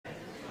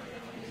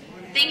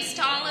Thanks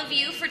to all of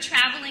you for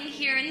traveling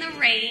here in the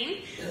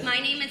rain. My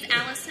name is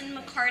Allison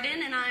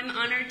McCartan, and I'm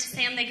honored to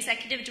say I'm the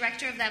Executive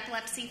Director of the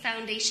Epilepsy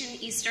Foundation,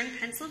 Eastern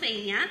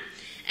Pennsylvania.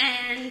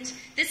 And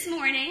this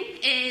morning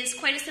is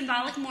quite a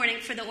symbolic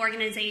morning for the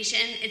organization.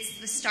 It's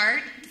the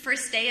start, the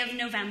first day of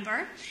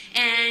November,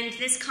 and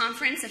this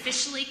conference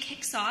officially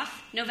kicks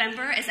off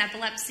November as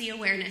Epilepsy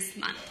Awareness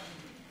Month.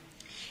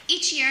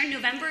 Each year,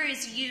 November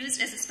is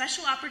used as a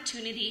special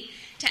opportunity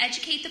to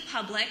educate the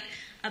public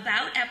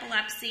about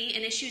epilepsy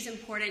and issues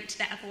important to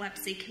the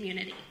epilepsy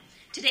community.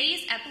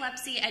 Today's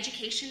Epilepsy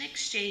Education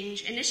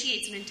Exchange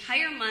initiates an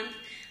entire month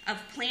of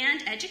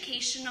planned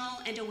educational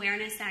and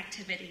awareness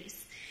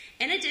activities.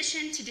 In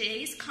addition to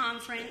today's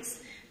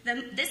conference,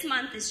 this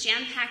month is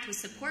jam-packed with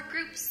support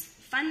groups,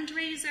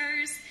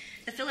 fundraisers,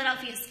 the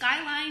Philadelphia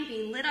skyline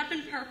being lit up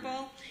in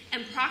purple,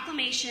 and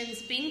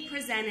proclamations being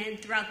presented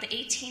throughout the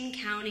 18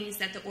 counties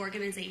that the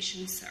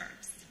organization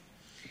serves.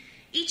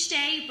 Each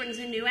day brings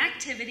a new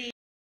activity.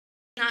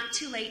 Not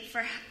too late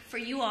for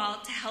you all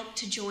to help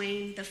to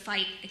join the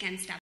fight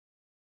against epilepsy.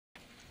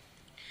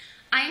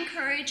 I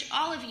encourage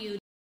all of you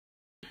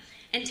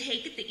and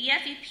take the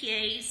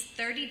EFEPA's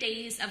 30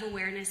 Days of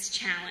Awareness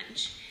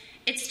Challenge.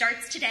 It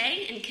starts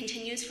today and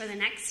continues for the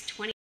next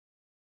 20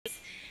 days.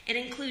 It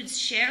includes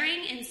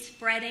sharing and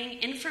spreading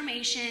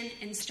information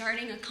and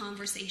starting a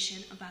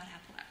conversation about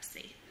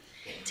epilepsy.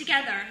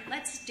 Together,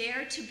 let's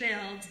dare to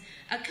build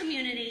a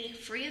community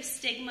free of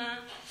stigma,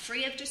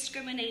 free of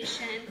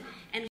discrimination,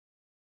 and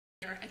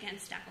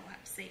against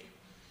epilepsy.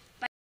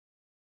 By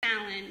this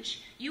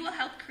challenge, you will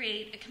help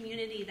create a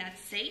community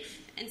that's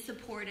safe and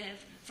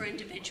supportive for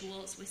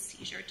individuals with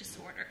seizure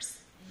disorders.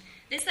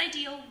 This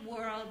ideal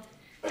world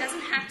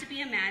doesn't have to be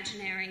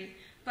imaginary,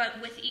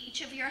 but with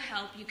each of your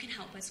help, you can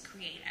help us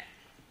create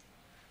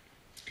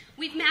it.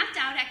 We've mapped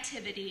out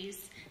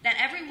activities that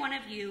every one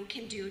of you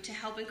can do to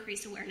help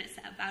increase awareness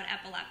about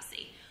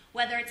epilepsy,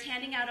 whether it's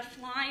handing out a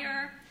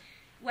flyer,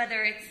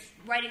 whether it's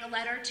writing a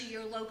letter to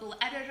your local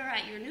editor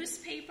at your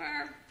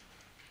newspaper,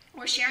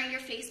 or sharing your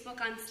Facebook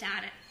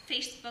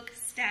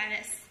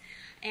status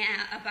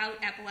about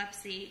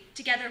epilepsy.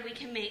 Together we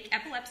can make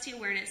epilepsy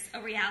awareness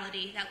a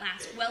reality that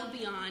lasts well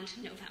beyond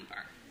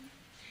November.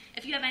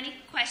 If you have any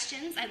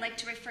questions, I'd like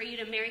to refer you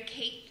to Mary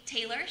Kate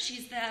Taylor.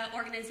 She's the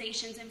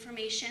organization's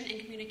Information and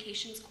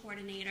Communications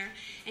Coordinator,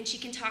 and she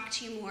can talk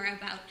to you more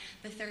about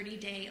the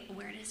 30-Day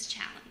Awareness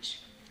Challenge.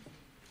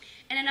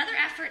 In another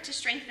effort to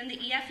strengthen the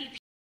EFEP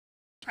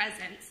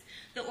presence,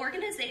 the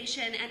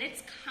organization and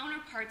its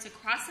counterparts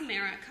across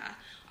America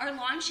are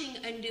launching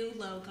a new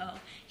logo.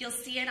 You'll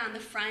see it on the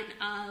front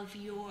of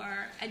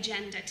your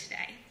agenda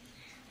today.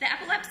 The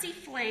epilepsy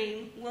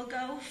flame will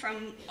go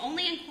from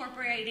only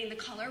incorporating the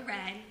color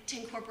red to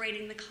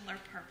incorporating the color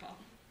purple.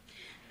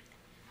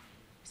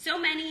 So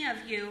many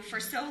of you, for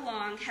so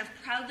long, have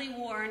proudly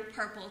worn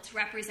purple to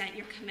represent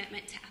your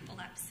commitment to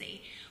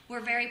epilepsy.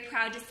 We're very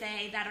proud to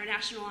say that our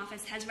national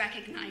office has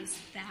recognized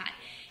that,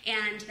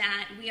 and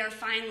that we are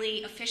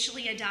finally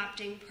officially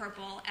adopting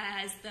purple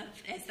as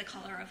the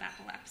color of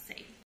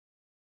epilepsy.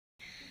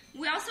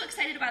 We're also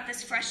excited about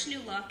this fresh new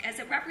look as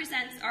it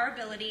represents our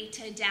ability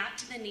to adapt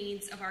to the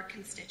needs of our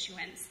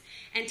constituents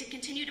and to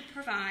continue to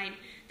provide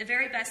the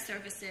very best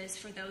services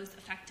for those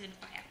affected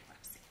by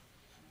epilepsy.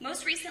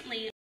 Most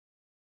recently,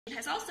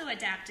 has also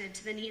adapted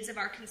to the needs of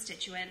our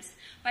constituents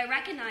by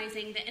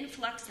recognizing the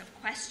influx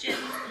of questions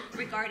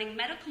regarding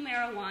medical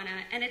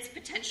marijuana and its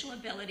potential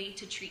ability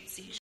to treat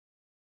seizures.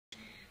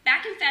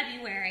 Back in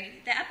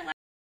February, the Epilepsy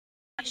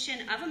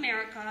Foundation of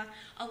America,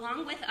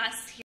 along with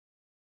us here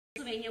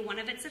in Pennsylvania, one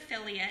of its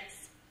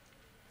affiliates,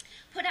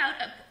 put out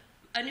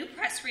a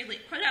press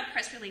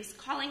release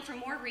calling for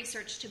more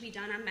research to be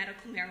done on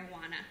medical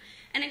marijuana.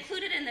 And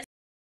included in this,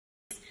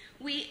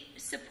 we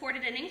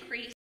supported an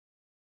increase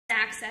in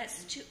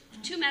access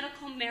to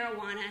medical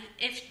marijuana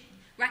if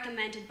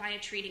recommended by a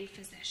treating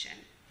physician.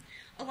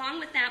 Along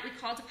with that, we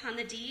called upon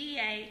the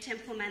DEA to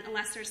implement a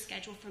lesser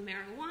schedule for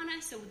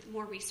marijuana so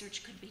more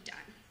research could be done.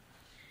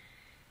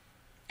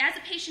 As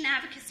a patient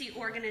advocacy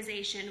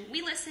organization,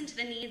 we listen to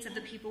the needs of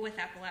the people with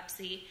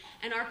epilepsy,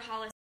 and our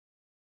policy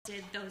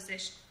did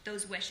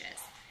those wishes.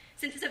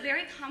 Since it's a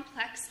very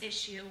complex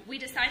issue, we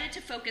decided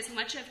to focus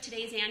much of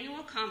today's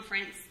annual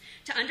conference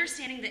to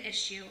understanding the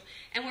issue,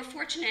 and we're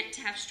fortunate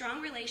to have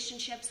strong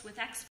relationships with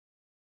experts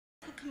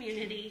in the medical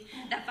community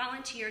that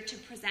volunteer to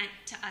present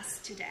to us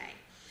today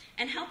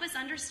and help us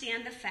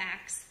understand the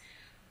facts.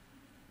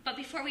 But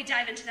before we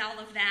dive into all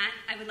of that,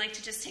 I would like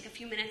to just take a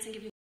few minutes and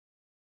give you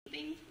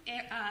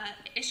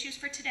issues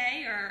for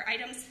today or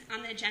items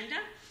on the agenda.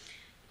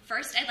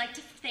 First, I'd like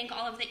to thank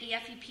all of the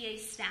EFEPA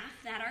staff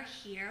that are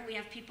here. We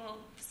have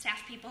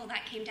staff people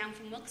that came down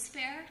from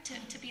Wilkes-Barre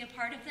to be a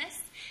part of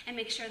this and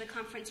make sure the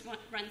conference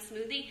runs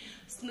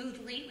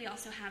smoothly. We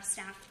also have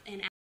staff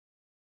in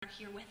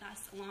here with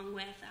us, along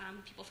with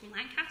people from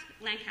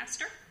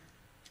Lancaster.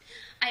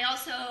 I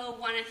also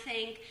want to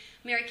thank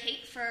Mary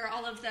Kate for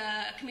all of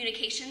the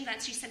communication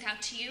that she sent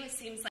out to you. It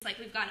seems like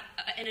we've got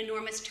an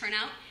enormous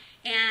turnout,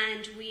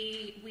 and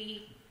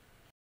we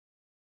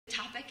The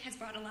topic has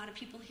brought a lot of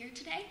people here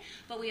today,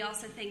 but we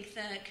also think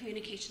the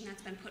communication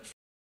that's been put forward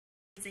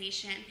in the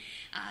organization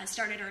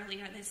started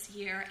earlier this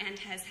year and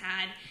has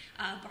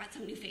brought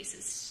some new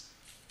faces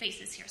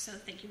here. So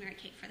thank you, Mary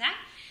Kate, for that.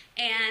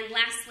 And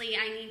lastly,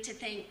 I need to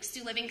thank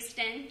Sue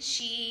Livingston.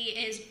 She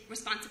is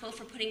responsible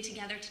for putting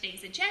together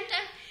today's agenda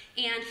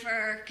and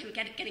for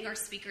getting our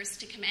speakers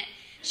to commit.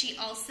 She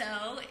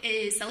also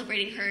is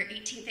celebrating her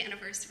 18th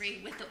anniversary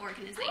with the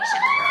organization.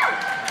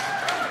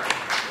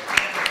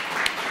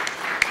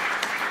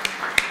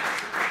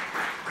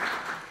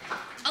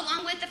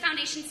 Along with the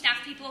foundation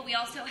staff people, we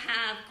also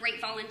have great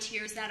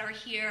volunteers that are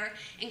here,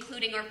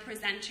 including our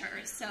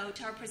presenters. So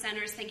to our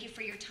presenters, thank you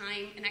for your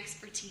time and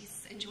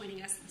expertise in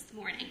joining us this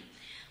morning.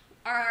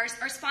 Our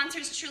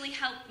sponsors truly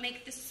help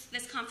make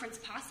this conference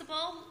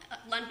possible.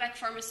 Lundbeck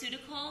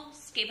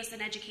Pharmaceuticals gave us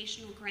an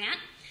educational grant.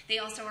 They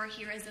also are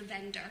here as a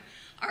vendor.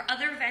 Our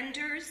other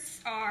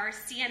vendors are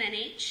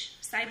CNNH,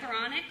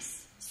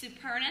 Cyberonics,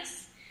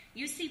 Supernus,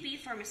 UCB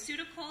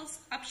Pharmaceuticals,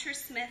 Upshur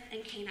Smith,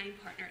 and Canine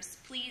Partners.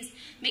 Please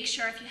make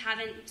sure if you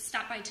haven't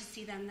stopped by to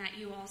see them that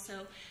you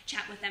also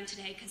chat with them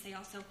today because they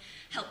also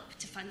help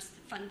to fund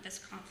this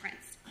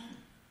conference.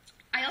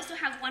 I also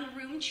have one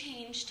room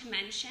change to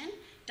mention.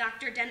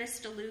 Dr. Dennis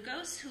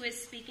DeLugos, who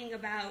is speaking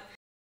about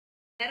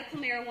medical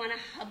marijuana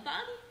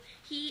hubbub.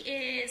 He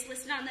is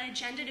listed on the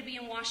agenda to be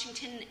in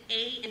Washington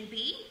A and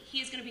B. He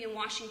is going to be in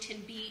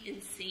Washington B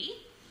and C,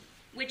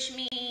 which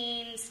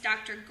means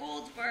Dr.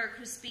 Goldberg,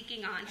 who's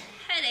speaking on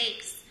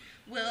headaches,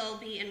 will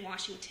be in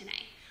Washington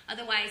A.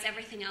 Otherwise,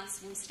 everything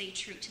else will stay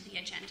true to the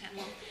agenda.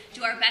 We'll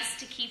do our best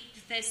to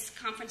keep this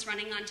conference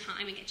running on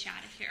time and get you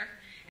out of here.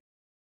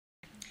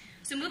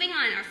 So moving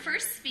on, our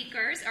first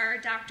speakers are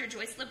Dr.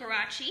 Joyce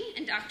Liporace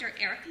and Dr.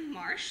 Eric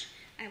Marsh.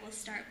 I will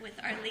start with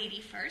our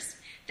lady first.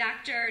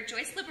 Dr.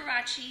 Joyce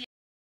Liporace is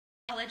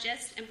a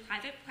neurologist in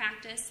private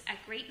practice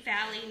at Great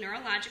Valley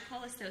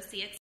Neurological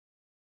Associates.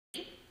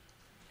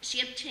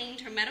 She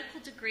obtained her medical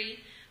degree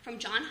from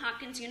Johns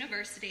Hopkins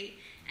University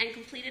and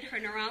completed her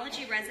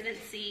neurology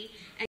residency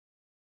and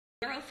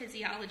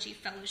neurophysiology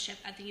fellowship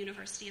at the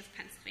University of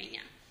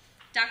Pennsylvania.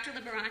 Dr.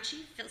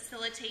 Liporace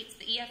facilitates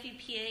the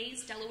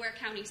EFEPA's Delaware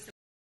County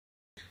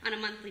on a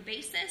monthly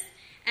basis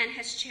and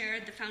has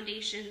chaired the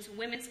Foundation's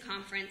Women's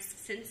Conference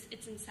since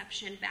its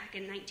inception back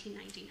in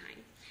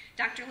 1999.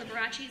 Dr.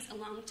 Liporace is a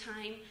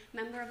longtime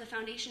member of the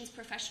Foundation's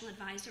Professional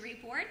Advisory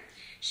Board.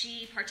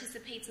 She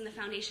participates in the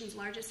Foundation's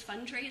largest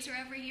fundraiser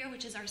every year,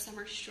 which is our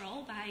summer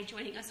stroll, by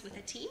joining us with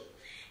a team.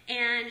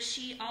 And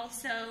she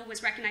also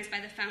was recognized by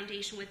the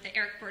Foundation with the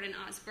Eric Burden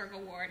Osberg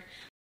Award,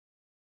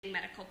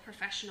 medical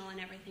professional, and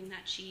everything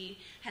that she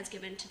has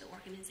given to the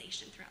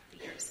organization throughout the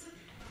years.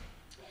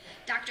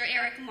 Dr.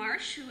 Eric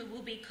Marsh, who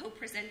will be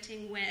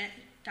co-presenting with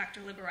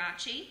Dr.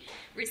 Liporace,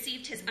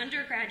 received his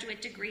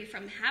undergraduate degree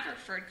from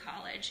Haverford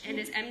College and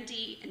his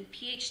MD and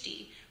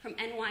PhD from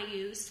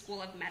NYU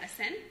School of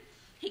Medicine.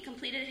 He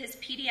completed his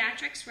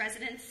pediatrics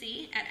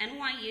residency at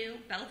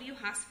NYU Bellevue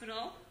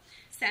Hospital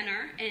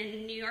Center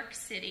in New York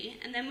City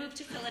and then moved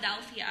to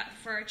Philadelphia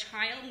for a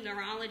child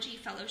neurology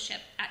fellowship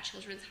at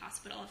Children's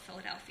Hospital of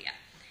Philadelphia.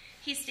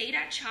 He stayed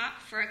at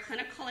CHOP for a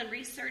clinical and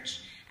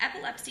research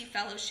epilepsy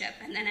fellowship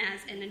and then as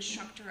an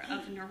instructor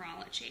of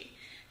neurology.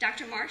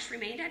 Dr. Marsh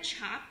remained at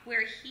CHOP,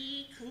 where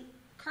he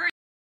currently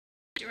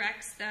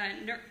directs the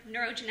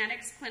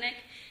neurogenetics clinic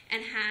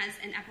and has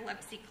an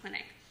epilepsy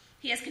clinic.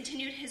 He has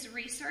continued his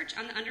research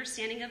on the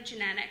understanding of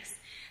genetics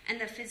and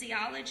the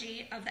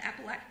physiology of the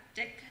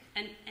epileptic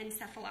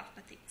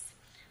encephalopathies.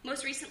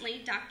 Most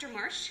recently, Dr.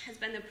 Marsh has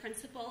been the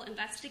principal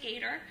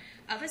investigator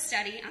of a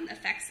study on the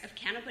effects of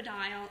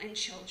cannabidiol in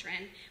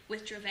children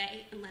with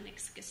Dravet and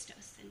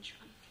Lennox-Gastaut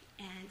syndrome.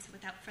 And so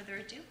without further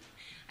ado,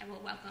 I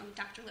will welcome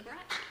Dr.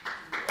 Liporace.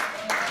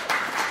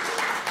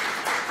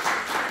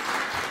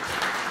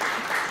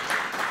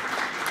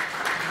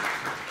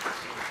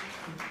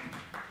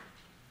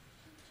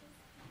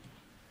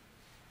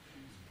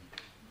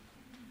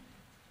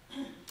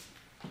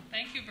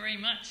 Thank you very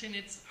much, and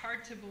it's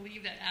hard to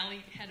believe that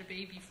Allie had a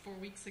baby 4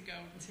 weeks ago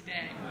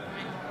today.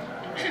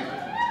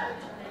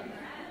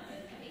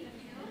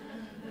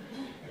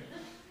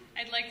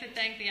 I'd like to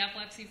thank the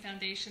Epilepsy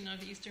Foundation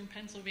of Eastern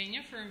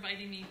Pennsylvania for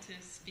inviting me to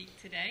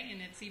speak today, and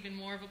it's even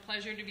more of a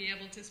pleasure to be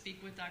able to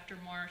speak with Dr.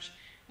 Marsh,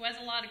 who has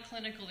a lot of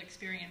clinical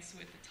experience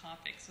with the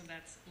topic, so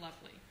that's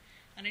lovely.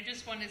 And I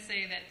just want to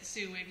say that,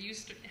 Sue, if you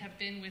have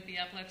been with the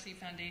Epilepsy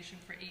Foundation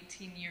for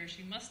 18 years,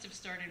 you must have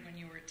started when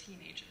you were a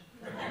teenager.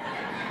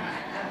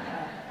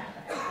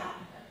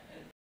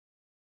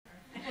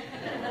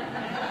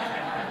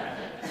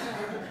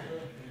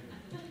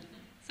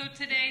 So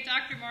today,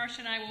 Dr. Marsh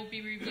and I will be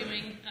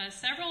reviewing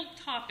several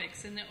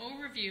topics, and the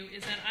overview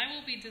is that I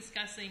will be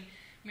discussing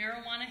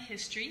marijuana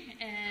history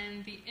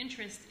and the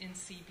interest in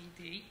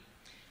CBD.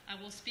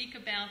 I will speak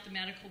about the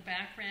medical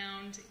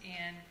background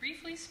and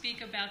briefly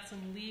speak about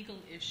some legal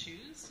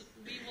issues.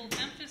 We will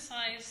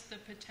emphasize the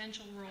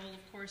potential role,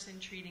 of course, in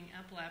treating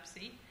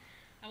epilepsy.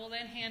 I will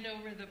then hand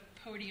over the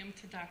podium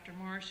to Dr.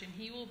 Marsh, and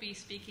he will be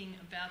speaking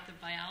about the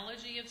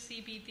biology of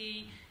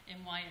CBD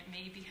and why it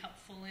may be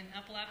helpful in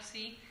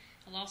epilepsy.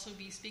 He'll also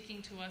be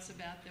speaking to us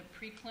about the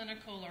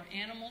preclinical or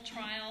animal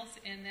trials,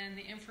 and then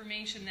the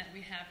information that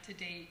we have to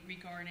date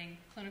regarding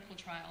clinical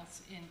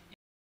trials in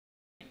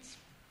humans.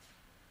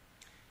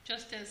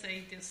 Just as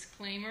a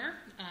disclaimer,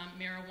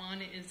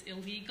 marijuana is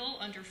illegal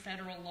under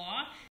federal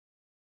law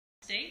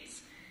in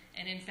states,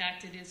 and in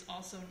fact it is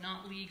also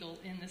not legal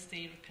in the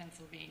state of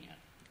Pennsylvania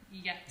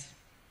yet.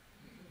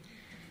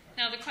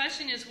 Now the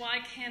question is, why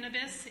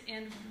cannabis?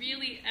 And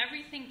really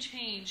everything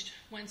changed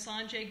when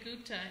Sanjay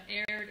Gupta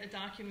aired a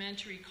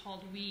documentary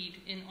called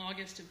Weed in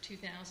August of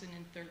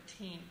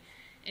 2013.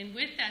 And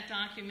with that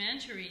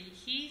documentary,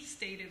 he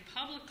stated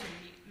publicly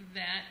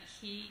that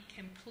he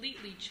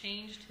completely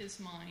changed his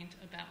mind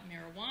about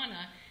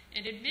marijuana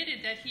and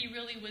admitted that he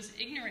really was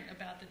ignorant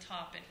about the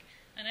topic.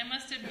 And I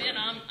must admit,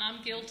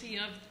 I'm guilty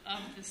of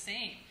the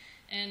same.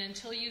 And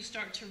until you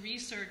start to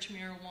research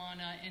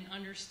marijuana and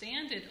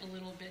understand it a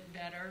little bit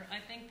better, I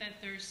think that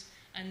there's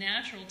a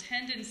natural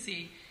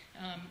tendency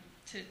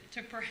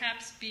to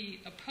perhaps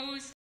be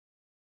opposed.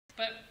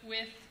 But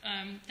with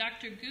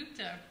Dr.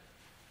 Gupta,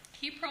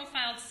 he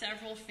profiled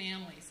several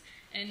families,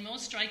 and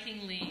most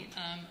strikingly,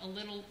 a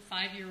little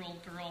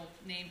 5-year-old girl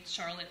named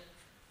Charlotte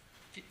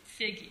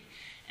Figge.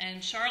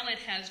 And Charlotte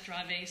has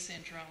Dravet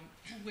syndrome,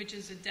 which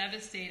is a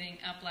devastating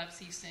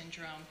epilepsy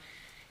syndrome.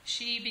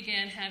 She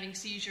began having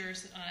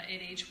seizures at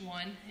age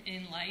 1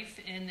 in life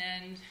and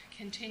then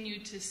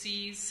continued to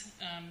seize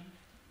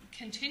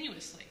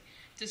continuously,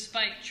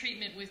 despite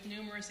treatment with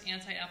numerous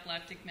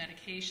anti-epileptic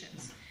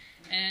medications.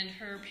 And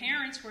her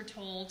parents were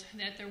told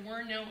that there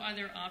were no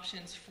other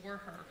options for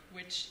her,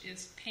 which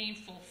is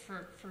painful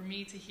for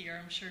me to hear,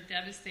 I'm sure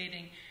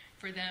devastating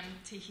for them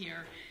to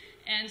hear.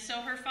 And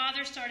so her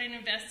father started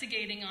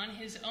investigating on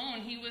his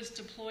own. He was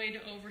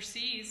deployed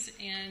overseas,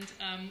 and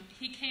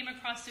he came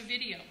across a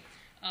video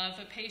of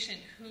a patient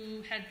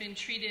who had been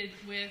treated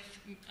with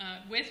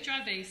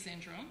Dravet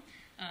syndrome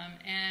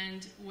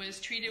and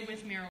was treated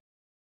with marijuana,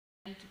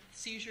 and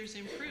seizures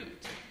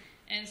improved.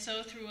 And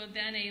so through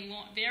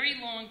very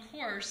long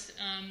course,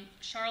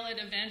 Charlotte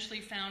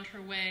eventually found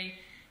her way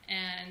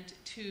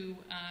to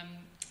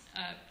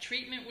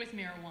treatment with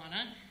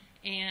marijuana,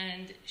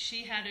 and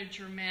she had a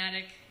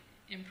dramatic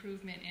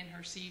improvement in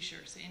her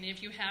seizures. And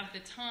if you have the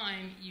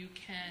time, you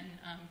can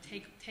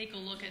take a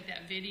look at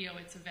that video.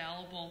 It's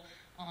available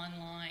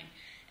online.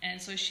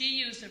 And so she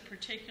used a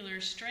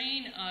particular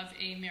strain of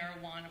a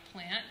marijuana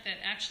plant that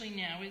actually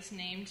now is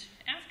named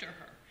after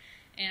her.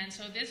 And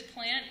so this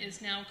plant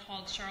is now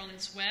called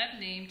Charlotte's Web,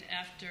 named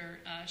after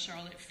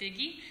Charlotte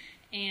Figge,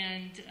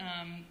 and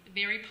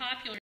very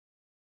popular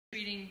in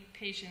treating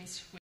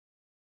patients with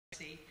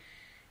epilepsy.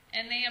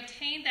 And they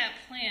obtained that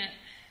plant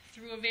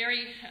through a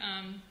very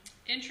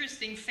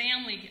interesting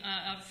family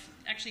of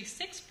actually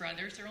 6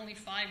 brothers. There are only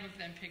 5 of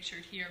them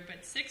pictured here,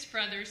 but 6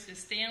 brothers, the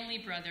Stanley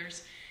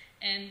brothers,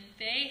 and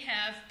they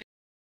have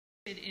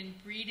been in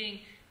breeding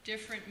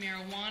different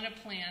marijuana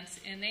plants,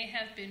 and they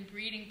have been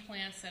breeding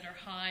plants that are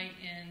high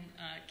in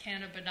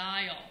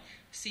cannabidiol,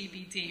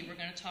 CBD. We're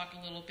going to talk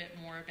a little bit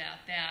more about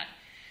that.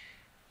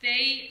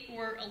 They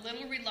were a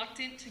little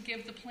reluctant to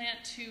give the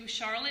plant to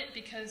Charlotte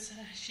because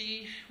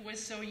she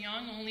was so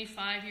young, only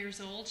 5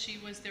 years old. She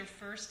was their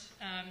first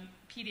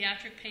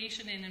pediatric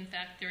patient, and in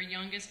fact their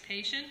youngest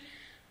patient.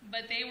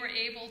 But they were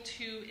able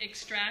to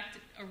extract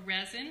a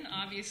resin.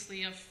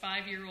 Obviously, a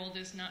 5-year-old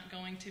is not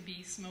going to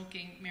be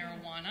smoking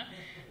marijuana.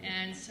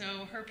 And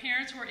so her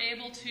parents were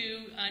able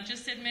to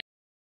just administer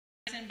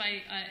resin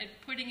by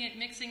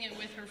mixing it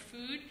with her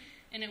food,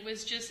 and it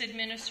was just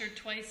administered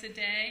twice a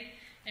day.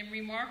 And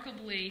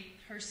remarkably,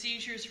 her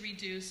seizures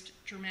reduced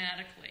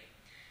dramatically.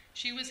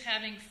 She was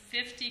having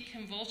 50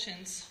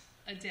 convulsions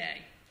a day.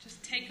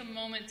 Just take a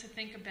moment to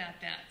think about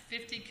that.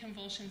 50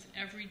 convulsions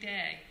every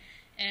day.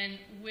 And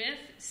with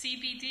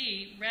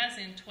CBD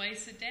resin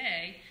twice a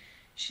day,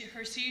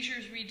 her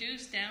seizures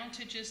reduced down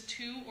to just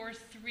 2 or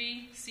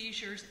 3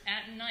 seizures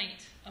at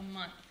night a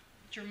month.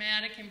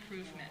 Dramatic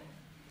improvement.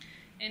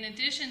 In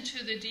addition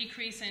to the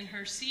decrease in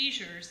her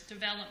seizures,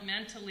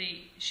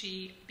 developmentally,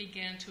 she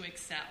began to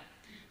excel.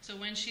 So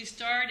when she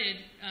started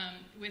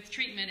with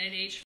treatment at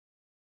age 4,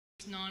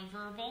 she was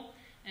nonverbal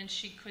and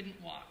she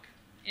couldn't walk.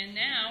 And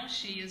now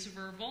she is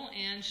verbal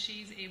and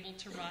she's able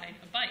to ride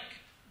a bike.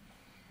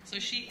 So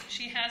she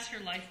has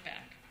her life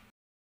back.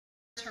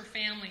 Her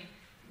family,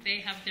 they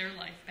have their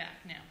life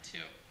back now too.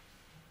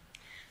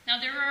 Now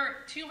there are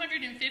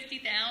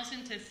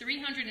 250,000 to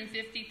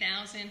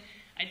 350,000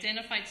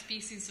 identified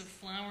species of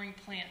flowering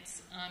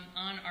plants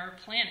on our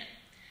planet.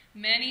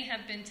 Many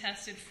have been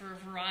tested for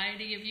a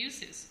variety of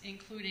uses,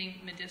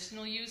 including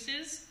medicinal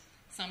uses,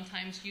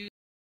 sometimes used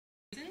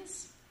in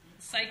medicines,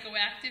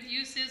 psychoactive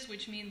uses,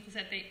 which means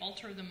that they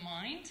alter the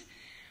mind,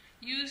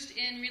 used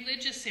in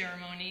religious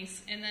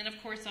ceremonies, and then,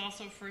 of course,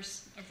 also for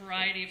a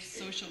variety of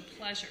social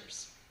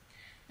pleasures.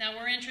 Now,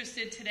 we're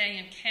interested today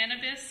in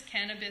cannabis.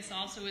 Cannabis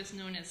also is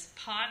known as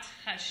pot,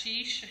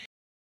 hashish,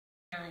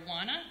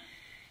 marijuana.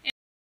 And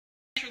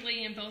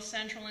naturally in both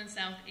Central and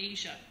South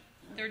Asia.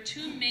 There are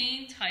two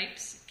main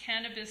types,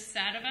 cannabis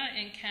sativa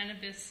and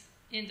cannabis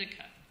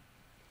indica.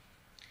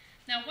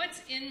 Now,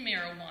 what's in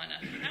marijuana?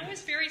 I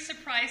was very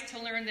surprised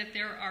to learn that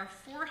there are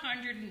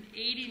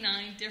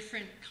 489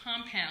 different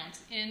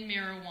compounds in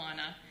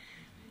marijuana.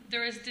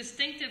 There is a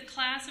distinctive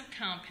class of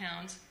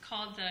compounds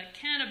called the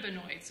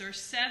cannabinoids. There are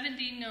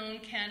 70 known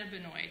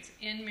cannabinoids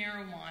in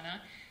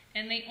marijuana,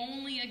 and they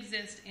only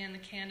exist in the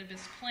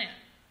cannabis plant.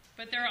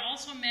 But there are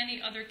also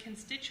many other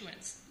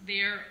constituents.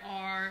 There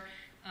are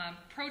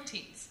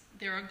proteins.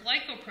 There are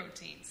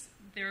glycoproteins.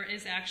 There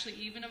is actually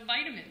even a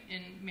vitamin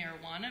in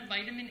marijuana.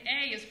 Vitamin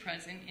A is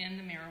present in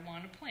the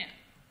marijuana plant.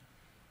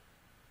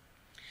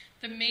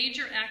 The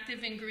major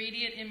active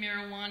ingredient in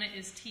marijuana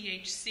is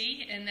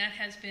THC, and that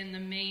has been the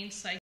main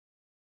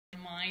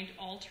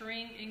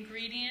mind-altering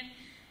ingredient.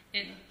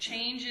 It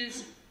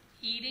changes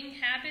eating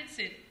habits.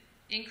 It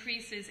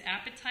increases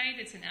appetite.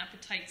 It's an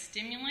appetite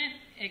stimulant.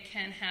 It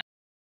can have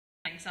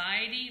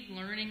anxiety,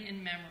 learning,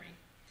 and memory.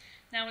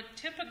 Now, a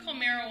typical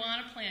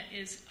marijuana plant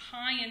is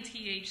high in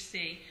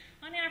THC,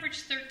 on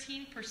average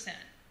 13%,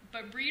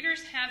 but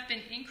breeders have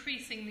been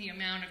increasing the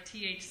amount of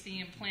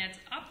THC in plants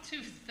up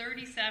to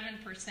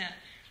 37%,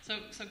 so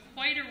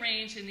quite a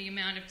range in the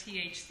amount of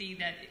THC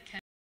that it can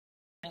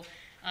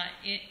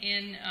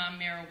in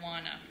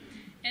marijuana.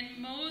 And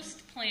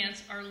most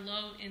plants are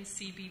low in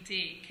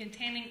CBD,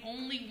 containing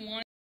only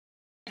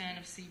 1%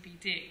 of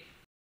CBD.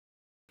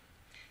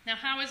 Now,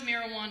 how is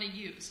marijuana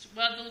used?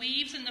 Well, the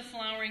leaves and the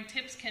flowering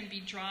tips can be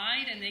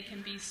dried and they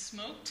can be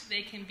smoked.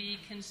 They can be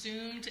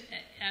consumed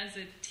as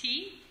a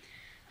tea.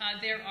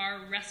 There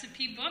are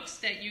recipe books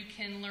that you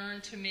can learn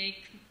to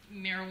make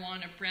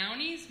marijuana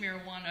brownies,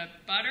 marijuana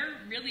butter,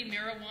 really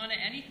marijuana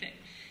anything.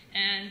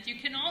 And you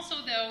can also,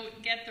 though,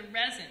 get the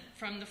resin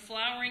from the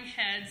flowering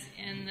heads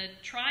and the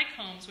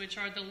trichomes, which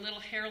are the little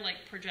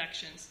hair-like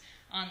projections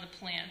on the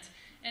plant.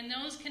 And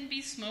those can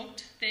be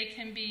smoked. They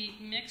can be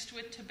mixed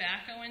with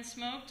tobacco and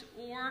smoked,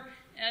 or,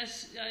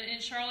 as in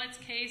Charlotte's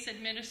case,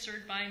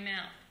 administered by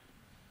mouth.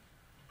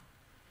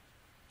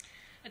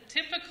 A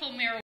typical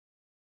marijuana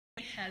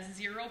has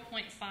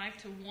 0.5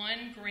 to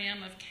 1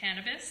 gram of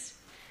cannabis,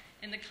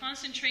 and the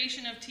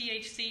concentration of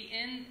THC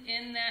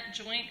in that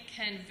joint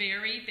can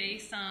vary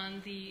based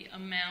on the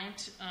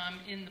amount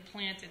in the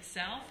plant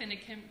itself, and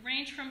it can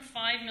range from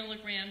 5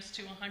 milligrams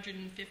to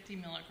 150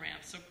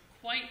 milligrams, so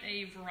quite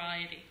a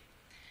variety.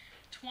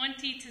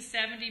 20 to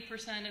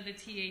 70% of the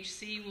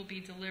THC will be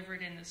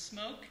delivered in the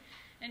smoke.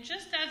 And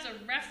just as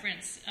a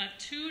reference,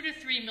 2 to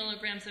 3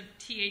 milligrams of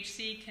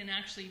THC can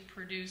actually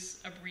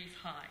produce a brief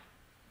high.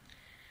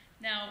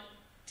 Now,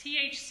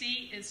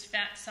 THC is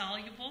fat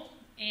soluble,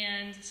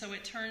 and so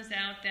it turns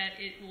out that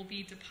it will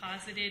be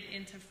deposited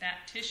into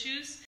fat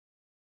tissues.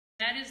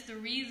 That is the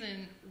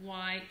reason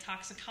why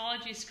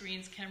toxicology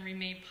screens can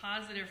remain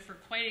positive for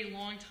quite a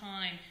long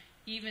time,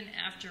 even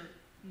after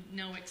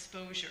no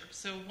exposure.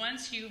 So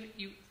once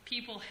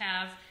people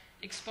have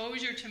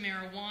exposure to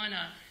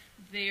marijuana,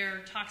 their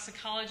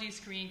toxicology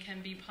screen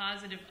can be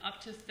positive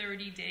up to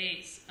 30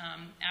 days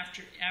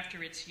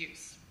after its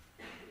use.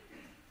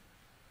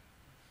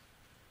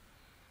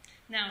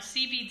 Now,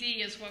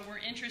 CBD is what we're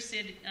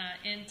interested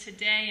in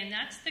today, and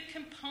that's the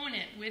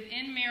component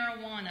within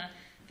marijuana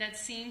that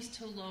seems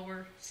to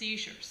lower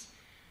seizures.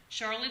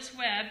 Charlotte's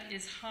Web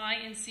is high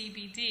in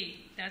CBD.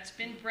 That's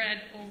been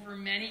bred over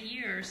many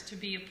years to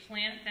be a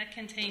plant that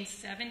contains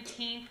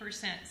 17%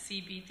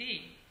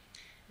 CBD.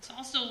 It's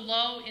also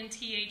low in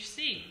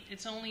THC.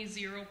 It's only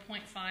 0.5%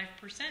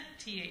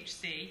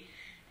 THC.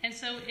 And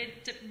so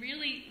it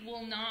really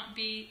will not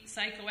be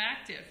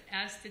psychoactive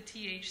as the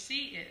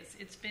THC is.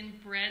 It's been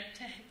bred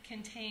to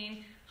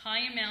contain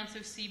high amounts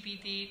of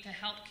CBD to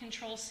help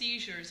control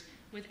seizures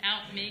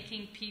without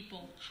making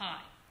people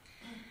high.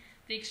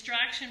 The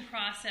extraction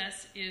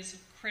process is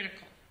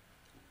critical.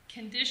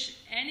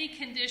 Any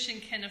condition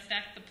can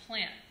affect the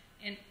plant,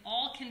 and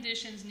all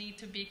conditions need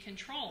to be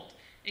controlled,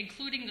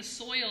 including the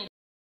soil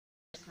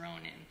it's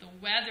grown in, the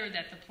weather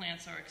that the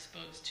plants are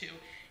exposed to,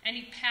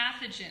 any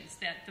pathogens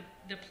that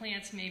the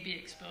plants may be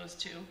exposed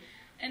to,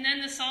 and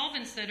then the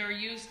solvents that are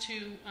used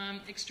to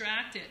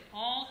extract it.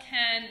 All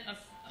can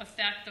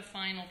affect the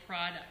final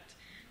product.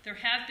 There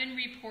have been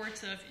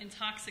reports of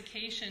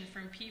intoxication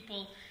from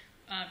people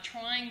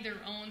trying their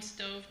own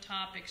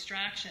stovetop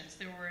extractions.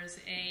 There was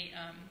a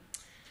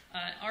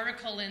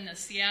article in the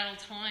Seattle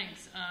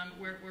Times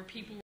where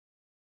people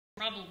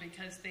were in trouble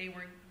because they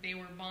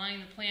were buying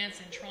the plants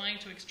and trying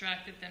to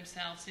extract it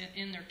themselves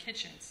in their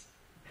kitchens.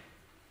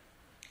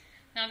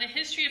 Now, the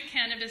history of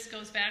cannabis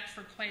goes back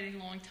for quite a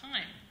long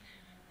time.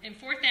 In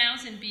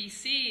 4000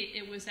 BC,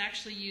 it was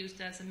actually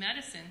used as a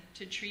medicine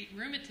to treat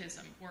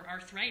rheumatism or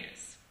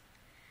arthritis.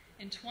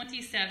 In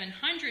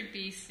 2700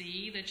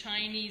 BC, the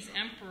Chinese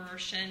Emperor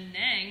Shen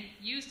Neng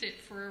used it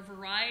for a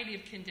variety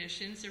of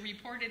conditions and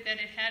reported that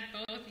it had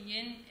both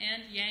yin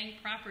and yang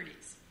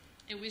properties.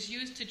 It was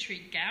used to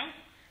treat gout,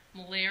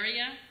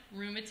 malaria,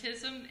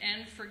 rheumatism,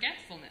 and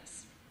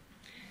forgetfulness.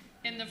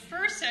 In the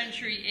 1st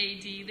century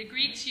AD, the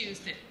Greeks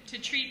used it to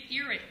treat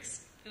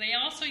earaches, They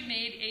also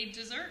made a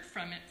dessert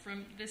from it,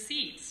 from the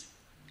seeds.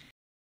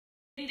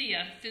 In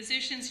India,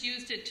 physicians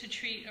used it to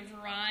treat a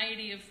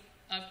variety of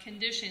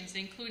conditions,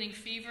 including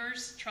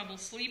fevers, trouble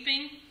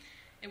sleeping.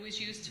 It was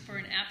used for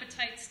an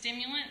appetite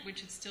stimulant,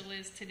 which it still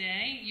is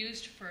today,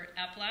 used for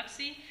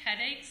epilepsy,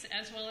 headaches,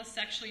 as well as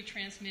sexually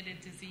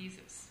transmitted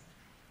diseases.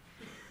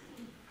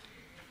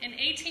 In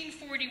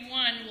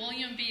 1841,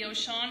 William B.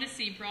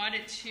 O'Shaughnessy brought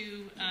it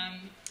to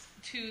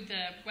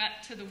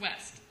the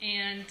West,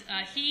 and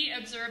he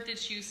observed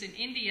its use in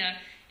India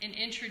and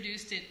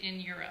introduced it in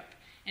Europe.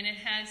 And it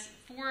has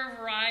for a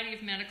variety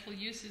of medical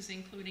uses,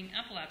 including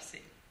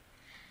epilepsy.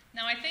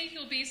 Now, I think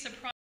you'll be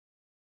surprised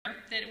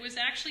that it was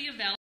actually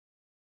available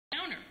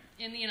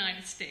in the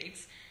United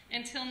States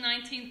until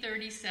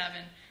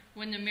 1937,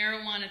 when the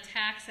Marijuana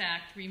Tax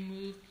Act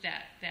removed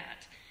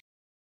that.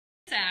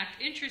 This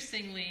act,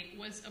 interestingly,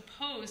 was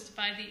opposed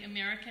by the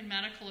American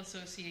Medical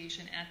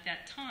Association at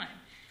that time.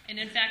 And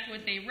in fact,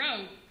 what they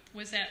wrote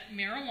was that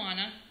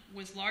marijuana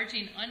was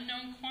largely an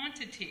unknown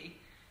quantity,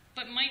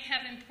 but might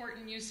have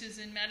important uses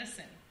in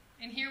medicine.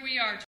 And here we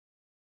are,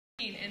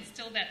 and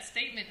still that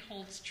statement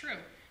holds true.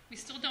 We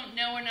still don't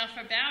know enough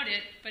about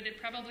it, but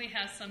it probably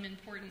has some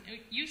important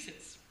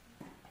uses.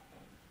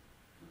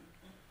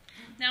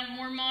 Now,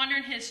 more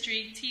modern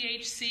history,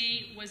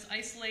 THC was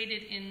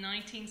isolated in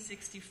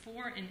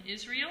 1964 in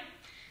Israel.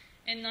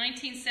 In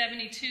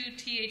 1972,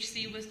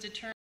 THC was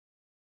determined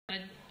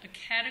a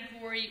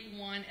Category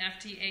 1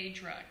 FDA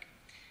drug,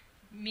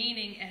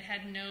 meaning it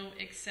had no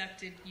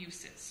accepted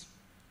uses.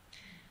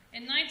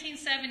 In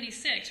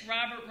 1976,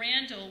 Robert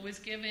Randall was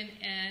given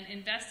an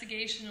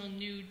investigational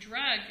new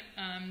drug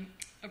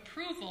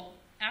approval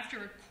after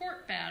a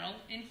court battle,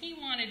 and he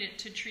wanted it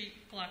to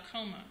treat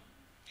glaucoma.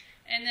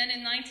 And then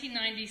in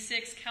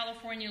 1996,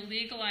 California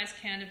legalized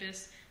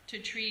cannabis to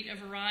treat a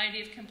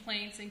variety of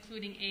complaints,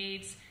 including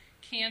AIDS,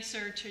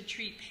 cancer, to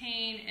treat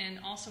pain, and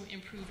also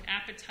improve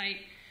appetite,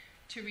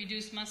 to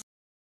reduce muscle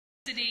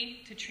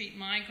spasticity, to treat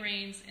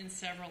migraines, and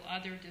several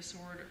other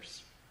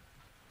disorders.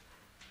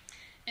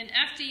 An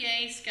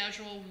FDA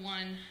Schedule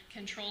I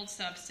controlled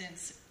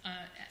substance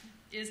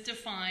is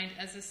defined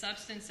as a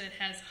substance that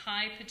has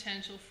high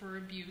potential for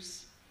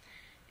abuse.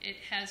 It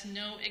has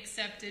no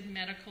accepted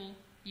medical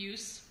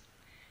use.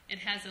 It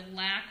has a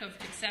lack of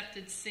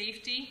accepted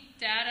safety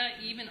data,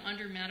 even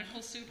under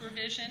medical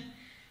supervision.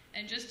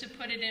 And just to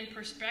put it in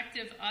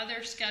perspective,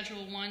 other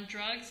Schedule I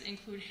drugs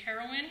include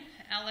heroin,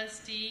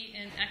 LSD,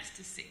 and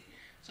ecstasy.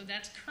 So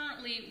that's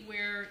currently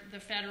where the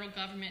federal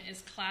government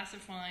is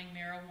classifying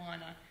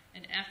marijuana,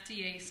 an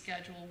FDA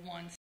Schedule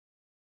I.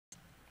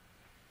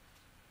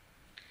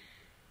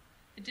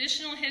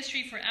 Additional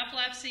history for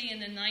epilepsy in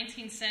the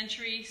 19th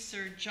century,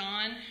 Sir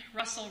John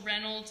Russell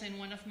Reynolds and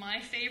one of my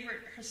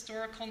favorite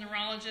historical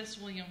neurologists,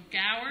 William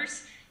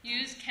Gowers,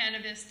 used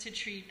cannabis to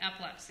treat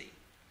epilepsy.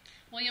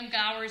 William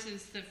Gowers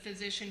is the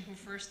physician who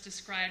first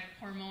described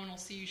hormonal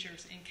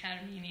seizures in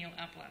catamenial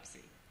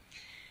epilepsy.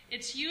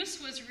 Its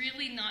use was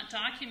really not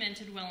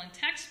documented well in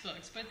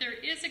textbooks, but there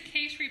is a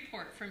case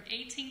report from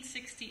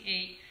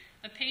 1868,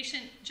 a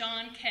patient,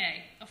 John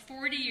K., a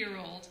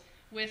 40-year-old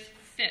with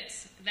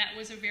fits. That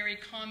was a very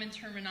common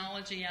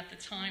terminology at the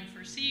time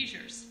for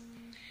seizures.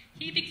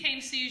 He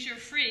became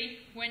seizure-free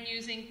when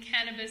using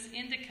cannabis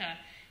indica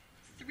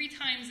 3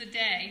 times a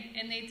day,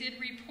 and they did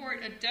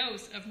report a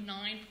dose of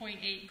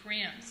 9.8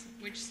 grams,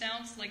 which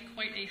sounds like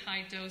quite a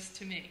high dose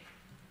to me.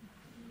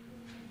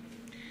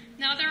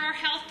 Now, there are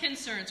health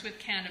concerns with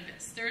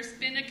cannabis. There's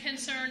been a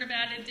concern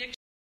about addiction.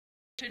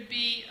 Could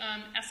be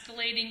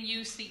escalating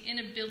use, the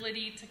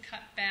inability to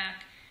cut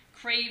back,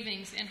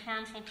 cravings, and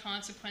harmful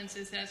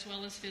consequences, as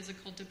well as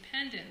physical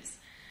dependence.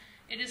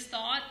 It is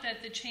thought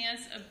that the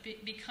chance of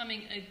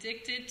becoming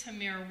addicted to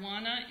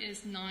marijuana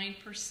is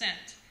 9%.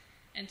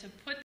 And to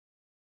put that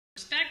in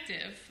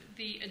perspective,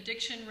 the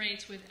addiction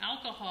rates with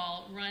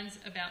alcohol runs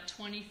about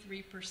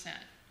 23%.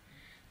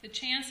 The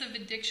chance of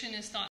addiction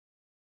is thought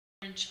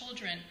in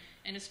children,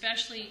 and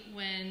especially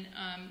when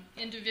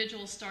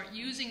individuals start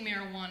using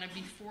marijuana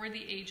before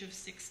the age of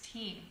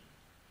 16.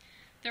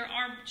 There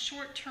are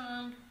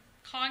short-term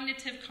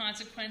cognitive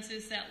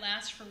consequences that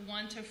last for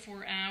 1 to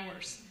 4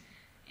 hours,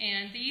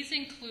 and these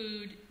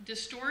include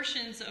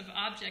distortions of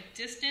object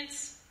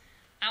distance,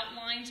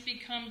 outlines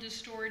become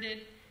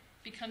distorted,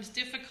 becomes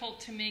difficult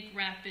to make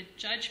rapid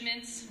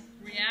judgments,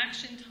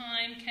 reaction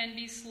time can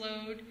be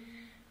slowed,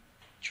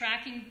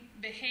 tracking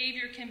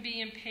behavior can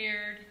be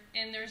impaired,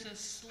 and there's a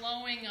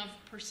slowing of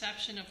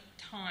perception of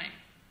time.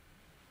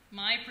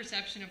 My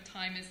perception of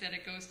time is that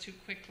it goes too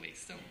quickly,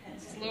 so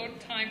slow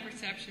time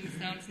perception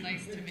sounds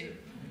nice to me.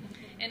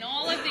 And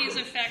all of these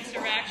effects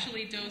are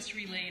actually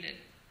dose-related.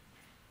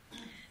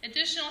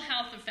 Additional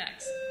health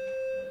effects.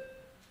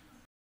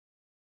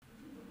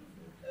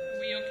 Are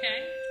we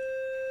okay?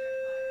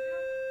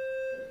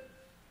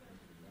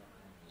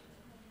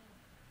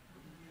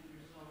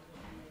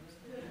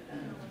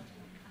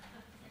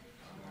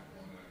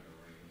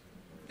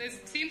 This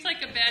seems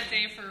like a bad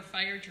day for a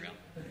fire drill.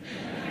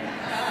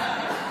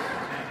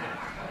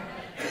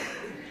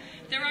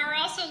 There are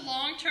also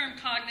long-term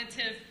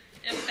cognitive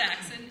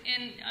effects.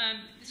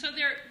 So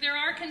there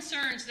are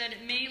concerns that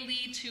it may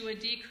lead to a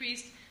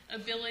decreased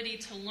ability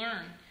to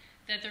learn,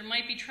 that there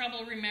might be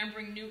trouble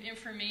remembering new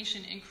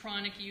information in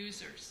chronic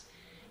users.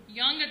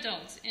 Young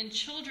adults and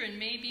children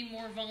may be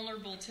more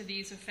vulnerable to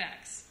these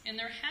effects. And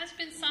there has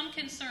been some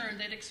concern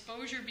that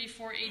exposure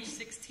before age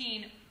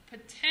 16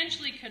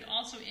 potentially could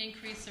also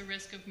increase the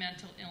risk of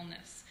mental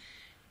illness,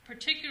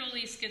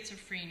 particularly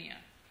schizophrenia.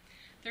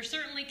 There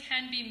certainly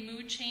can be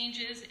mood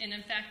changes, and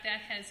in fact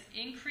that has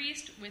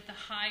increased with the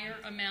higher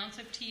amounts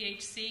of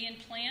THC in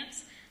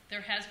plants.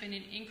 There has been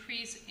an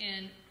increase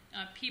in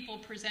people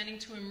presenting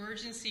to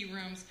emergency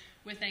rooms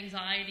with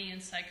anxiety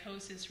and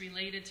psychosis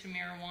related to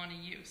marijuana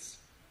use.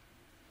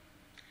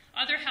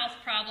 Other health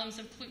problems,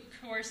 of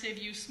course,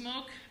 if you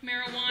smoke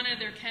marijuana,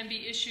 there can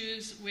be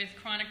issues with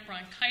chronic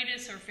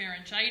bronchitis or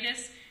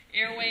pharyngitis,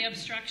 airway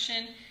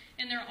obstruction,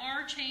 and there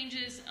are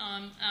changes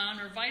on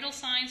our vital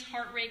signs.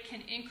 Heart rate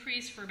can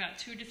increase for about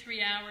 2 to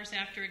 3 hours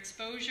after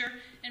exposure,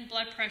 and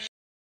blood pressure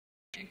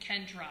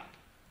can drop.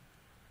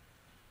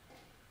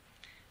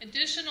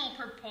 Additional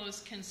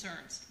proposed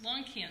concerns: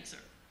 lung cancer.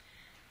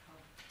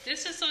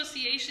 This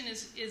association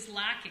is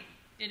lacking.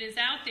 It is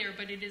out there,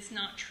 but it is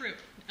not true.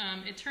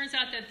 It turns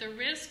out that the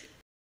risk of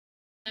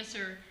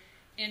cancer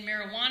in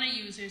marijuana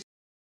users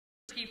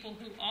are people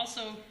who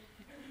also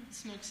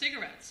smoke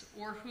cigarettes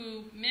or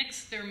who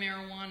mix their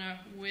marijuana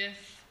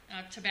with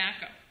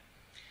tobacco.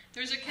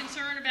 There's a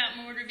concern about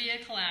motor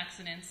vehicle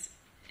accidents.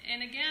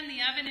 And again,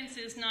 the evidence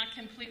is not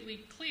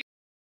completely clear.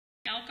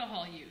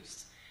 Alcohol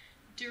use.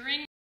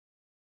 During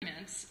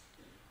treatments,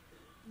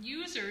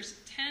 users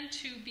tend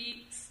to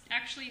be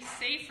actually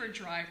safer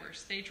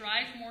drivers. They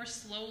drive more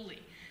slowly.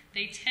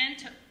 They tend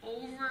to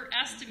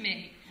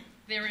overestimate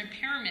their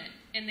impairment,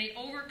 and they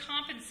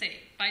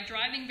overcompensate by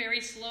driving very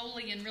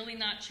slowly and really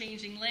not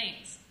changing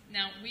lanes.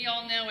 Now, we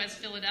all know as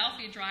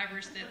Philadelphia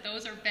drivers that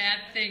those are bad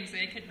things.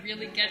 They could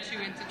really get you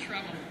into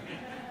trouble.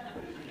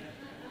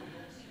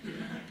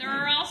 There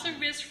are also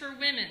risks for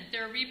women.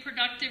 There are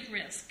reproductive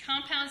risks.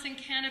 Compounds in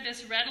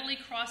cannabis readily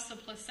cross the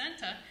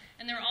placenta,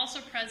 and they're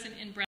also present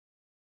in breast.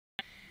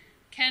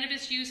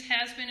 Cannabis use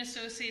has been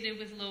associated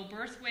with low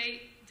birth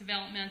weight,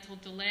 developmental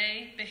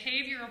delay,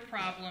 behavioral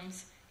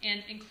problems,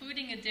 and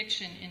including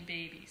addiction in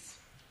babies.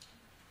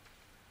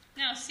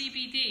 Now,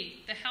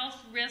 CBD, the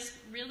health risks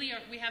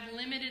we have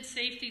limited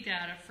safety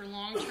data for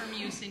long-term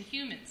use in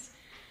humans.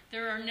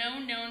 There are no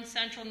known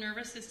central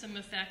nervous system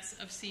effects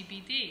of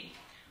CBD.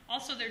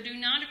 Also, there do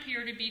not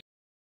appear to be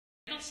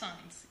vital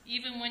signs,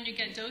 even when you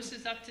get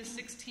doses up to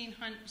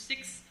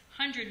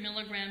 600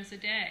 milligrams a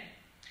day.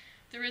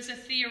 There is a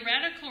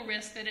theoretical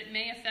risk that it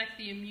may affect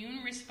the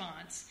immune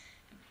response,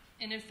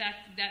 and in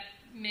fact, that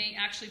may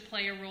actually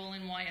play a role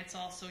in why it's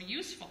also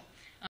useful.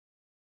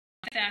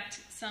 Affect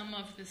some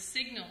of the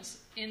signals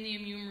in the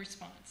immune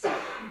response.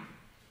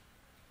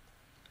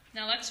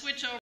 Now let's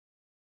switch over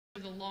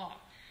to the law.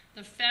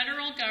 The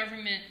federal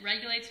government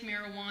regulates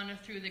marijuana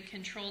through the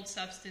Controlled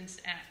Substance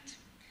Act,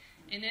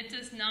 and it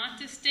does not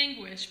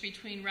distinguish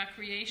between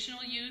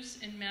recreational use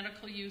and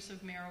medical use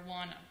of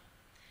marijuana.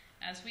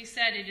 As we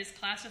said, it is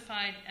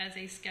classified as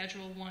a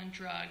Schedule I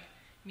drug,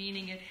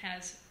 meaning it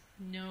has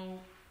no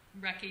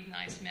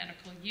recognized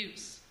medical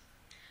use.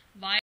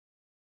 Violation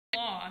of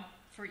law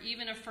for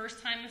even a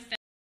first-time offense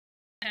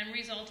can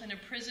result in a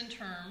prison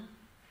term,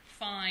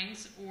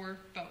 fines, or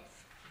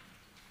both.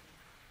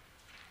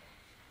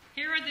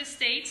 Here are the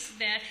states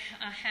that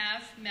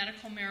have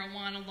medical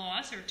marijuana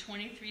laws. There are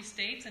 23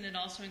 states, and it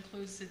also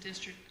includes the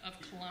District of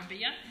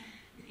Columbia.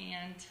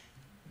 And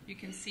you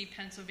can see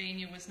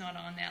Pennsylvania was not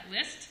on that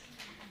list.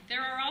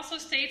 There are also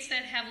states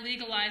that have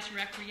legalized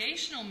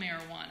recreational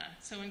marijuana.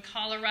 So in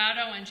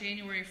Colorado, on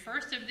January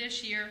 1st of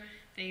this year,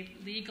 they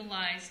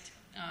legalized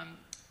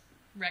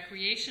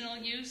recreational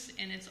use,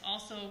 and it's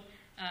also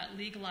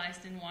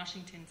legalized in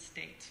Washington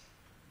State.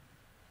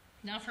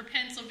 Now for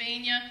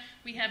Pennsylvania,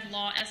 we have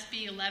Law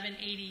SB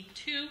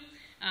 1182,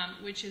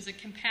 which is a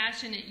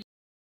compassionate use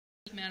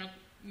of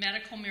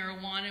medical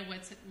marijuana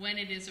when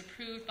it is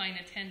approved by an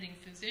attending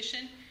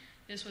physician.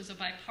 This was a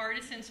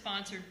bipartisan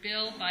sponsored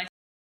bill by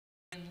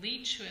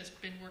Leach, who has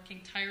been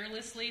working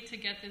tirelessly to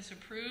get this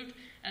approved,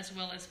 as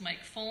well as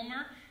Mike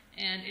Fulmer,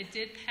 and it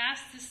did pass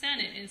the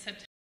Senate in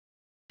September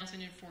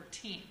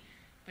 2014,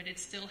 but it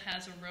still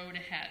has a road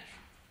ahead.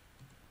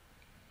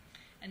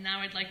 And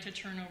now I'd like to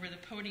turn over the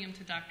podium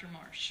to Dr.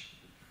 Marsh.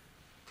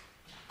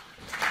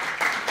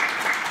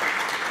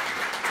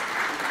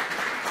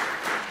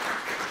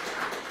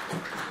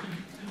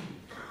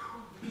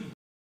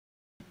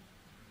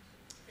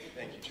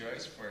 Thank you,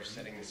 Joyce, for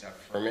setting this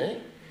up for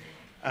me.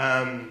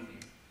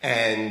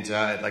 And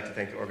I'd like to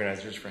thank the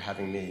organizers for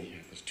having me.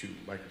 There's 2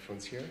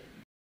 microphones here.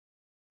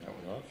 That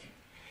one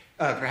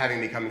off. For having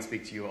me come and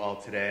speak to you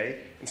all today.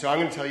 And so I'm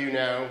going to tell you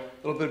now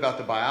a little bit about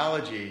the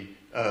biology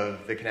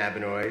of the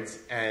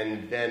cannabinoids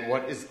and then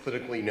what is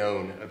clinically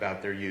known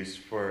about their use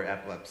for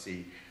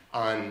epilepsy,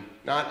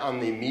 not on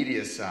the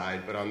media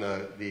side, but on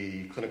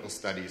the clinical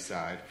study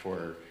side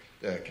for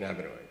the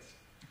cannabinoids.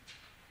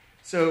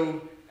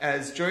 So,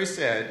 as Joyce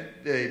said,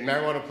 the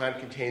marijuana plant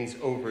contains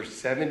over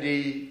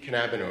 70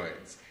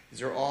 cannabinoids.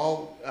 These are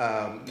all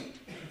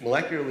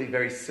molecularly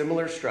very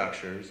similar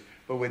structures,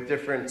 but with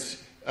different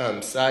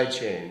side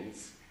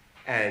chains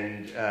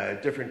and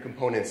different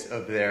components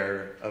of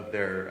their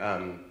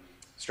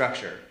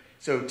structure.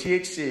 So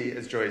THC,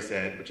 as Joyce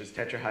said, which is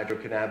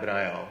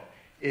tetrahydrocannabidiol,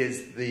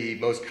 is the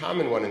most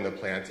common one in the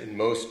plant, in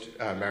most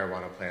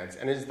marijuana plants,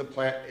 and is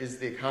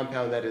the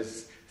compound that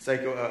is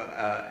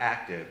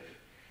psychoactive.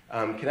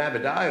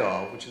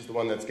 Cannabidiol, which is the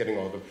one that's getting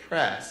all the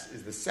press,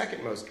 is the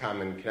second most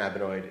common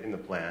cannabinoid in the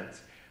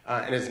plant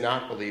and is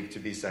not believed to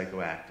be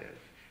psychoactive.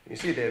 And you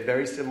see they have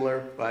very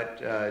similar but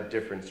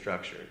different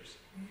structures.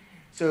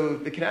 So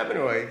the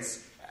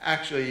cannabinoids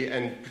actually,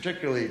 and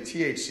particularly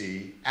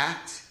THC,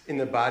 act in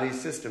the body's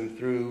system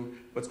through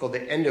what's called the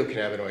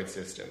endocannabinoid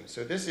system.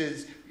 So this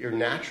is your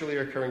naturally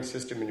occurring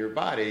system in your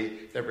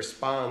body that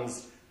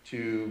responds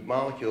to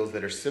molecules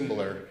that are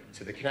similar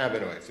to the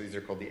cannabinoids. So these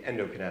are called the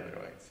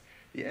endocannabinoids.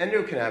 The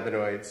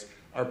endocannabinoids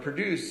are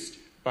produced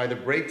by the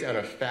breakdown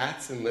of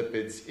fats and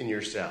lipids in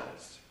your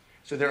cells.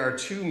 So there are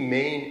two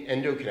main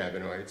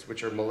endocannabinoids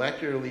which are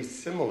molecularly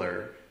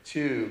similar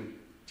to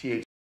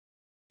THC,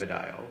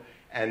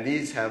 and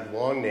these have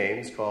long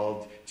names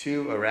called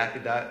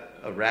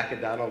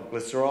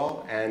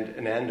 2-arachidonylglycerol and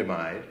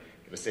anandamide.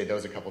 I'm going to say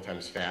those a couple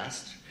times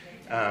fast.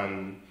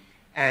 And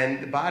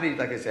the body,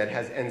 like I said,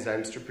 has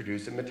enzymes to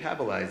produce and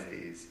metabolize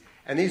these.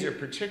 And these are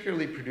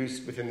particularly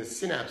produced within the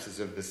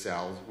synapses of the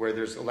cells where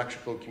there's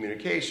electrical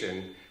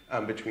communication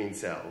between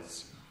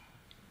cells.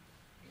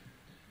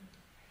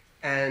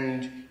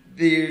 And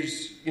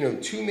there's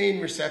two main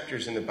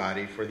receptors in the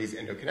body for these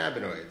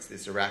endocannabinoids,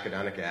 this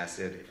arachidonic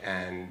acid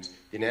and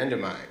the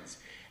anandamides.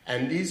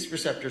 And these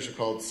receptors are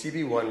called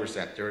CB1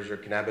 receptors, or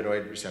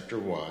cannabinoid receptor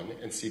 1,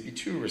 and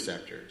CB2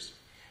 receptors.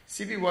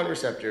 CB1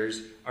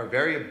 receptors are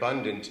very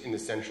abundant in the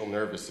central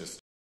nervous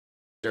system.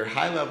 They're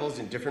high levels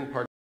in different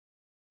parts.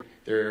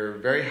 They're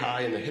very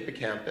high in the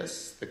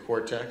hippocampus, the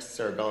cortex,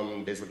 cerebellum,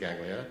 and basal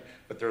ganglia,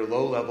 but they're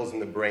low levels in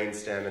the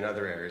brainstem and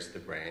other areas of the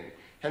brain.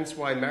 Hence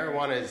why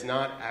marijuana is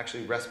not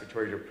actually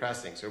respiratory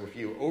depressing. So if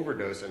you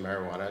overdose on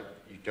marijuana,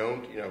 if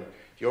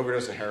you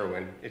overdose on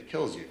heroin, it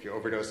kills you. If you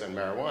overdose on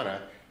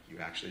marijuana, you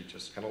actually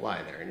just kind of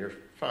lie there and you're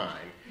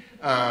fine.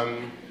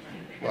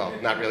 Well,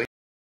 not really.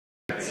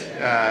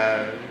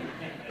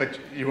 But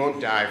you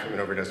won't die from an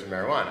overdose of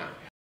marijuana.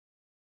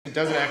 It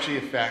doesn't actually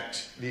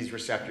affect these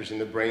receptors in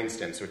the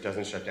brainstem, so it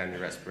doesn't shut down your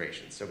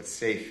respiration. So it's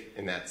safe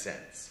in that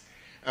sense.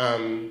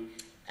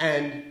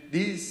 And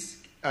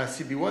these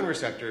CB1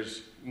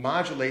 receptors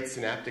modulate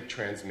synaptic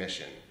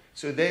transmission.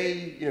 So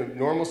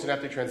normal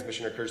synaptic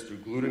transmission occurs through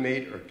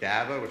glutamate or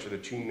GABA, which are the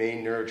two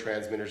main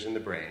neurotransmitters in the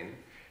brain.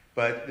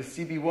 But the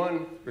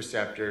CB1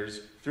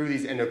 receptors, through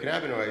these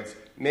endocannabinoids,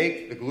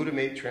 make the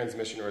glutamate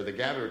transmission or the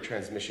GABA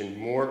transmission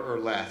more or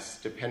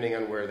less, depending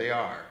on where they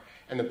are.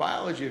 And the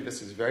biology of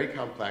this is very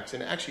complex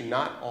and actually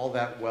not all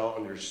that well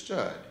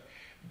understood.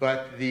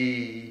 But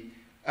more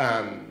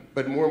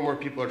and more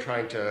people are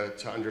trying to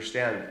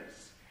understand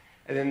this.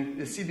 And then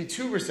the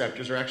CB2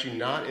 receptors are actually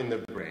not in the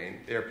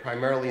brain. They're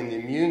primarily in the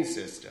immune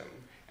system.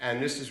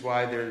 And this is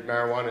why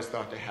marijuana is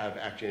thought to have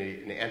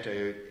actually an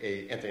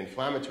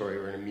anti-inflammatory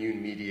or an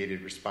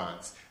immune-mediated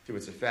response through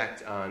its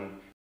effect on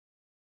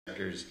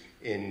receptors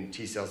in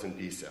T cells and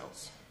B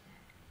cells.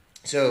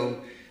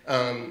 So,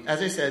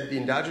 as I said, the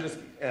endogenous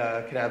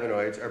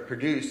cannabinoids are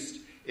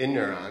produced in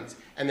neurons,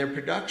 and their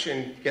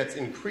production gets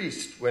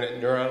increased when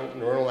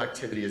neuronal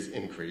activity is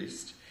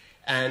increased.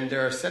 And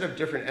there are a set of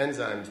different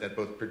enzymes that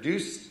both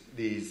produce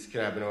these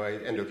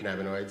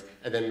endocannabinoids,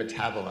 and then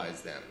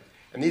metabolize them.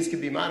 And these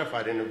can be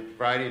modified in a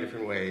variety of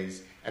different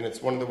ways, and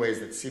it's one of the ways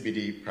that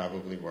CBD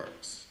probably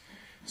works.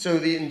 So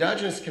the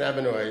endogenous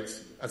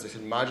cannabinoids, as I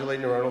said,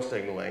 modulate neuronal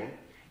signaling,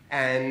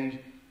 and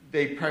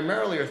they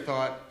primarily are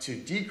thought to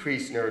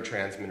decrease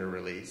neurotransmitter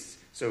release.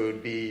 So it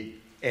would be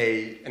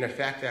an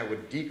effect that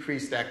would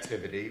decrease the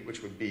activity,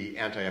 which would be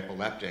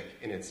anti-epileptic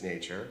in its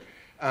nature.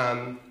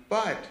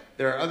 But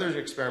there are other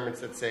experiments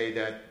that say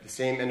that the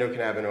same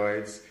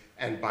endocannabinoids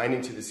and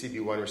binding to the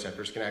CB1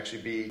 receptors can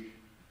actually be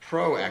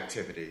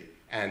pro-activity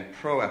and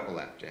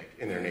pro-epileptic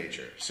in their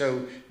nature.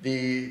 So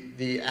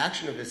the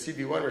action of the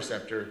CB1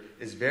 receptor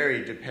is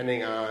varied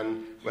depending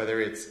on whether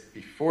it's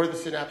before the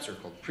synapse, or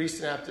called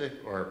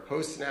presynaptic, or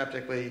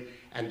postsynaptically,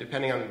 and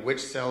depending on which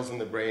cells in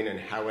the brain and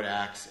how it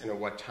acts and at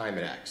what time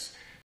it acts.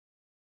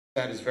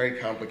 That is very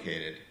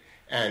complicated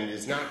and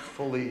is not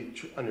fully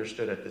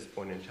understood at this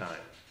point in time.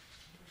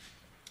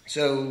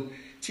 So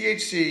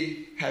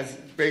THC has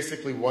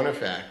basically one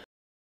effect.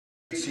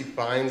 THC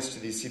binds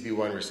to these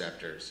CB1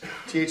 receptors.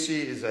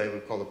 THC is what we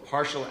call a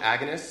partial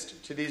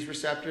agonist to these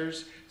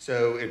receptors.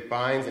 So it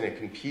binds and it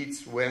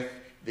competes with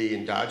the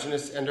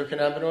endogenous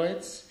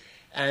endocannabinoids,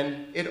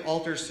 and it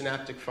alters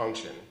synaptic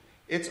function.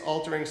 its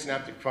altering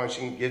synaptic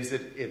function gives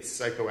it its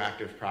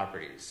psychoactive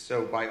properties.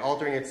 So by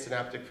altering its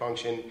synaptic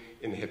function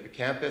in the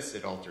hippocampus,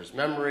 it alters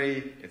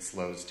memory, it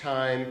slows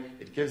time,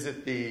 it gives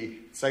it the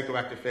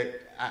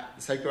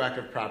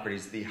psychoactive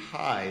properties, the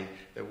high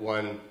that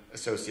one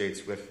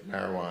associates with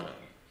marijuana.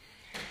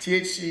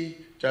 THC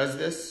does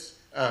this.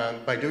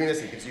 By doing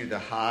this, it gives you the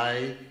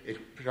high. It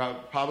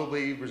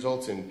probably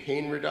results in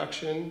pain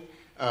reduction,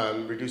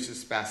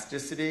 reduces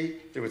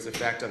spasticity through its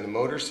effect on the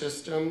motor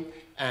system,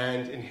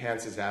 and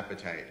enhances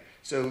appetite.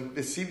 So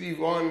the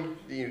CB1,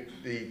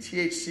 the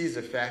THC's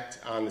effect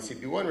on the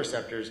CB1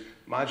 receptors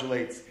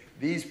modulates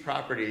these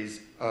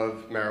properties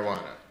of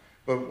marijuana.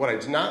 But what I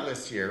did not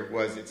list here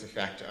was its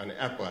effect on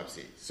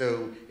epilepsy.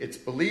 So it's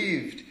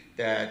believed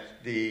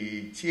that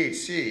the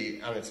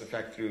THC on its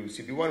effect through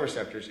CB1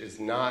 receptors is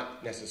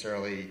not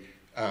necessarily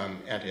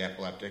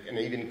anti-epileptic, and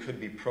even could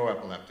be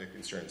pro-epileptic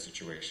in certain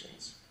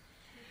situations.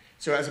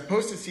 So as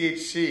opposed to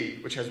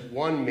CHC, which has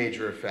one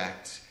major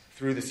effect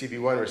through the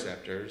CB1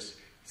 receptors,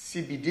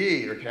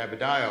 CBD, or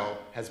cannabidiol,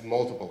 has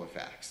multiple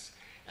effects.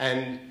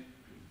 And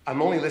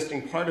I'm only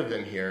listing part of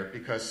them here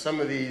because some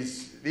of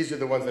these are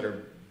the ones that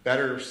are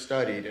better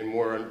studied and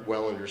more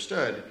well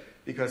understood,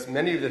 because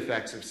many of the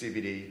effects of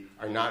CBD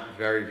are not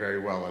very, very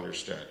well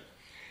understood.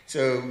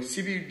 So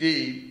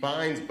CBD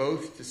binds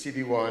both the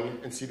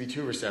CB1 and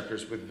CB2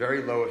 receptors with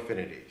very low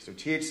affinity. So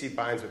THC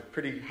binds with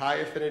pretty high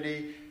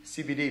affinity.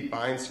 CBD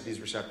binds to these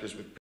receptors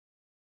with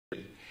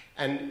pretty high.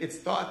 And it's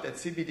thought that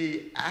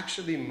CBD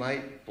actually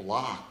might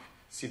block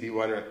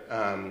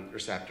CB1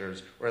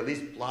 receptors, or at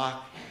least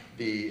block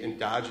the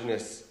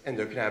endogenous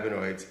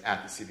endocannabinoids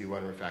at the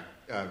CB1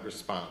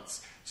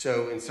 response.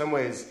 So in some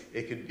ways,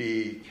 it could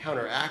be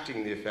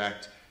counteracting the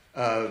effect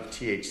of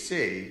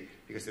THC,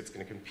 because it's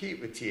going to compete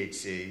with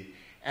THC.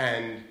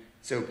 And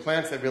so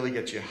plants that really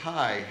get you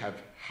high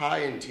have high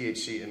in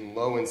THC and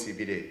low in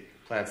CBD.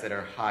 Plants that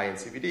are high in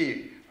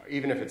CBD,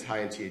 even if it's high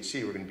in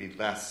THC, we're going to be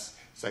less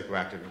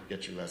psychoactive and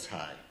get you less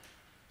high.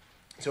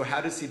 So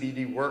how does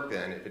CBD work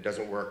then if it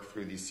doesn't work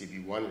through these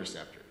CB1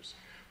 receptors?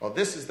 Well,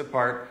 this is the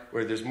part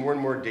where there's more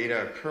and more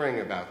data occurring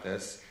about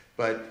this,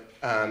 but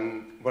what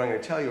I'm going to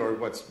tell you are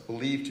what's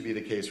believed to be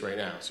the case right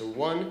now. So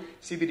one,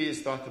 CBD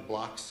is thought to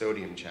block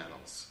sodium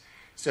channels.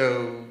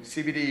 So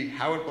CBD,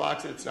 how it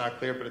blocks it, it's not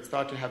clear, but it's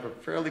thought to have a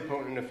fairly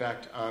potent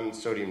effect on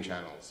sodium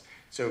channels.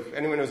 So if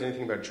anyone knows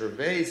anything about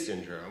Dravet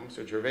syndrome,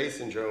 so Dravet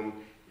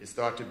syndrome is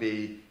thought to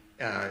be,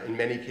 in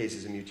many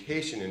cases, a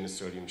mutation in the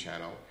sodium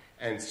channel.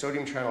 And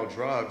sodium channel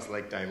drugs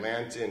like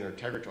Dilantin or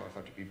Tegretol are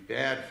thought to be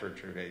bad for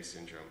Dravet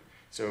syndrome.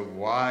 So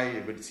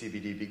why would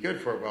CBD be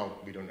good for it? Well,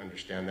 we don't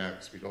understand that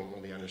because we don't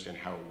really understand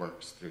how it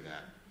works through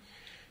that.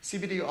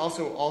 CBD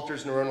also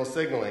alters neuronal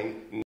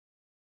signaling in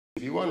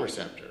the CB1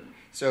 receptor.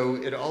 So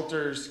it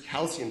alters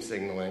calcium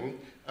signaling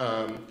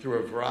through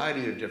a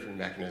variety of different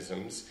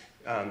mechanisms,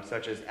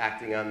 such as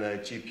acting on the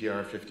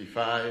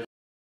GPR55,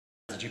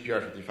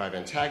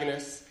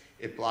 antagonists.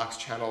 It blocks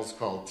channels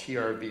called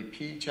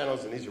TRVP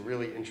channels, and these are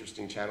really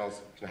interesting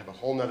channels. We can have a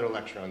whole nother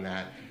lecture on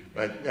that.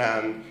 But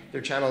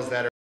they're channels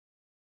that are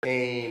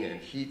pain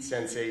and heat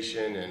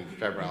sensation and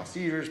febrile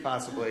seizures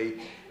possibly,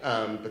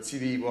 but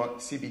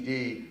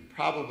CBD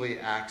probably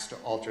acts to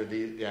alter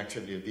the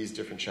activity of these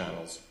different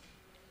channels.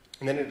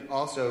 And then it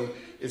also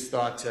is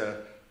thought to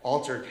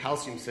alter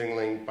calcium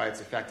signaling by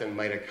its effect on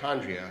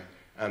mitochondria.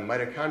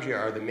 Mitochondria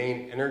are the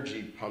main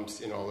energy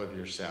pumps in all of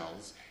your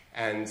cells,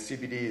 and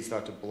CBD is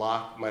thought to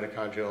block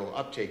mitochondrial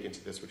uptake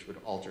into this, which would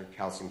alter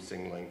calcium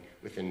signaling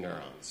within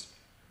neurons.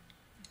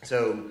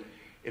 So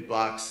it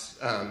blocks,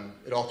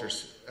 it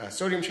alters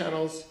sodium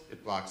channels,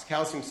 it blocks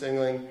calcium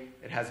signaling,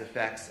 it has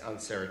effects on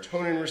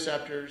serotonin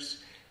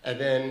receptors, and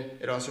then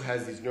it also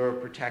has these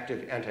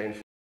neuroprotective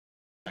anti-inflammatory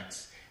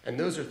effects. And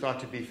those are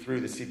thought to be through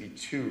the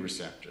CB2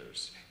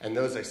 receptors. And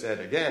those, I said,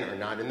 again, are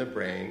not in the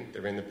brain.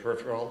 They're in the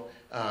peripheral,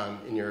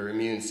 in your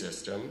immune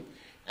system.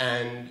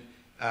 And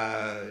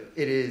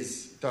it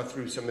is thought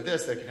through some of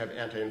this that can have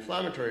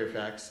anti-inflammatory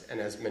effects. And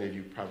as many of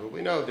you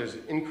probably know, there's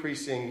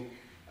increasing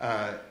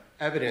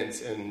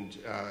evidence and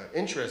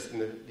interest in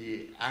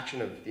the action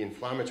of the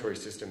inflammatory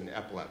system in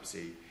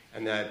epilepsy.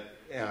 And that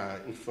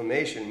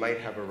inflammation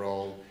might have a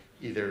role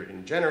either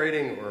in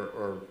generating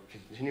or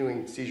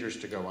continuing seizures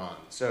to go on.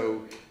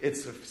 So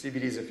it's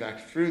CBD's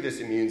effect through this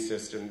immune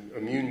system,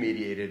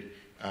 immune-mediated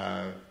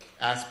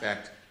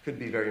aspect could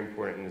be very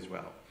important as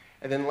well.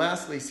 And then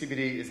lastly,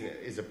 CBD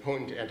is a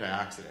potent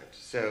antioxidant.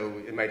 So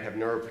it might have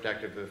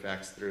neuroprotective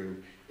effects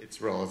through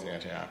its role as an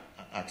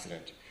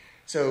antioxidant.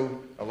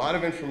 So a lot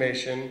of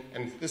information,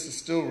 and this is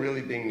still really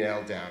being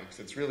nailed down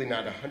because it's really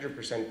not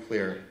 100%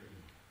 clear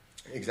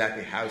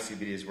exactly how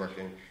CBD is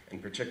working,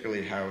 and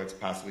particularly how it's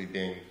possibly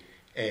being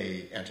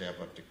an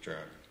anti-epileptic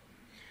drug.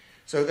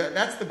 So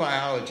that's the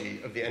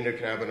biology of the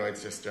endocannabinoid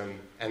system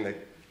and the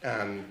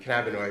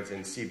cannabinoids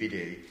in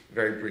CBD,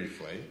 very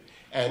briefly.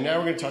 And now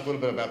we're going to talk a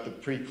little bit about the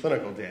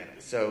preclinical data.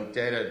 So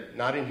data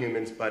not in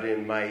humans, but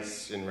in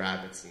mice and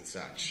rabbits and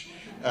such.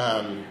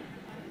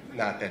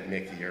 Not that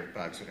Mickey or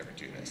bugs would ever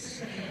do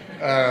this.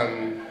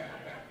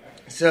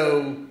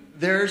 So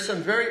there's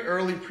some very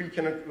early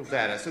preclinical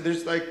data. So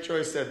there's, like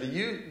Joyce said,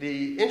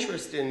 the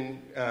interest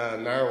in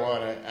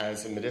marijuana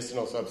as a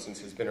medicinal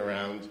substance has been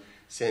around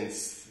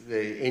since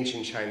the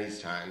ancient Chinese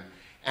time.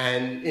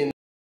 And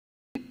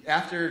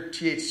after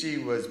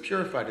THC was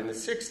purified in the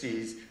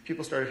 60s,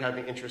 people started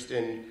having interest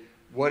in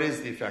what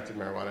is the effect of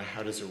marijuana,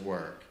 how does it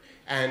work?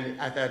 And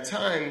at that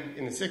time,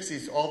 in the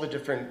 60s, all the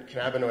different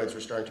cannabinoids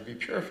were starting to be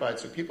purified,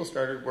 so people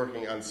started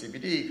working on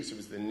CBD because it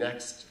was the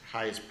next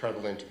highest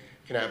prevalent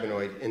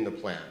cannabinoid in the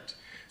plant.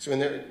 So in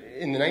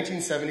the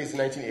 1970s and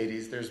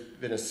 1980s, there's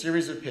been a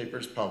series of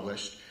papers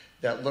published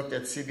that looked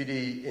at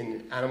CBD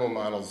in animal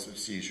models of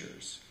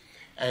seizures.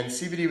 And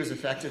CBD was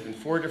effective in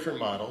 4 different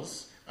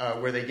models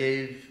where they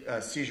gave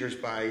seizures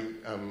by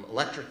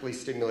electrically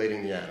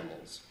stimulating the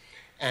animals.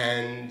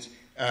 And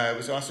it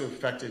was also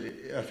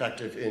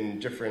effective in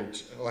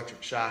different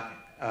electric shock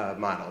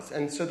models.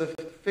 And so the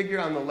figure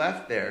on the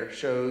left there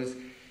shows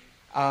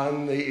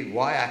on the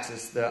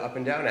y-axis, the up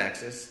and down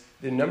axis,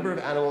 the number of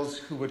animals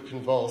who would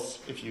convulse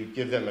if you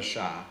give them a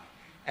shock.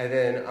 And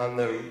then on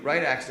the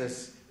right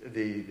axis,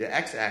 the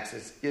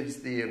x-axis gives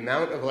the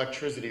amount of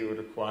electricity it would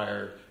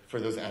require for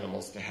those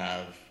animals to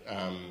have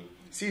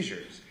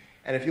seizures.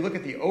 And if you look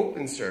at the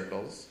open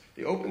circles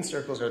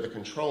are the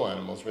control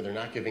animals where they're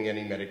not giving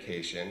any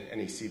medication,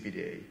 any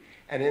CBD.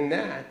 And in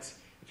that,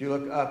 if you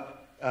look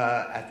up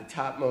at the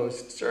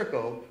topmost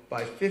circle,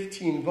 by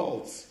 15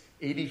 volts,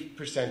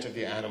 80% of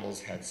the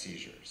animals had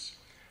seizures.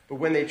 But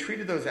when they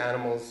treated those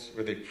animals,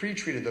 or they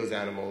pre-treated those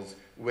animals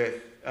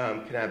with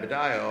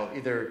cannabidiol,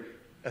 either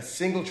a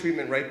single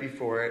treatment right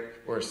before it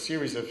or a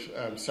series of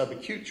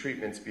subacute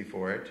treatments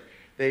before it,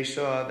 they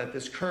saw that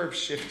this curve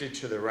shifted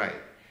to the right.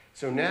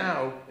 So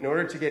now, in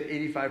order to get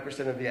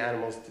 85% of the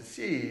animals to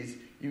seize,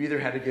 you either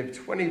had to give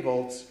 20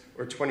 volts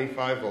or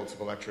 25 volts of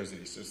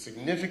electricity. So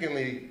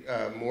significantly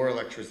more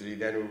electricity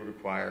than it would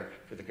require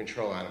for the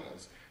control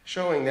animals,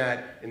 showing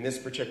that in this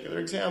particular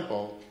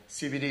example,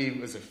 CBD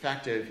was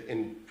effective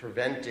in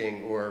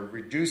preventing or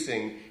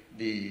reducing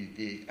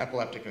the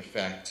epileptic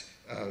effect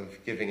of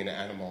giving an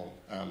animal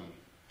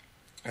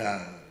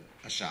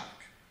a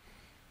shock.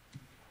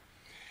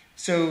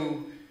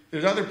 So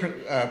there's other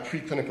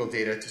preclinical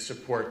data to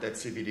support that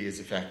CBD is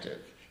effective.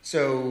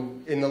 So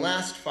in the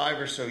last 5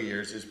 or so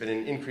years, there's been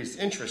an increased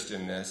interest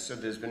in this, so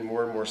there's been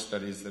more and more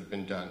studies that have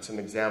been done. Some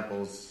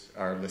examples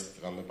are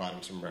listed on the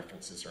bottom, some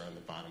references are on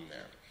the bottom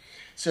there.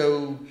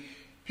 So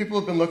people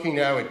have been looking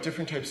now at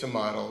different types of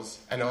models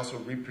and also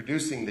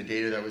reproducing the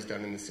data that was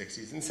done in the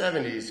 60s and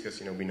 70s,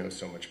 because we know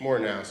so much more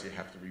now, so you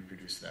have to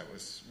reproduce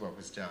what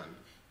was done.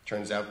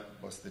 Turns out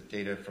most of the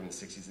data from the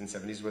 60s and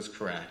 70s was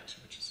correct,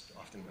 which is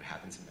often what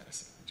happens in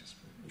medicine. We just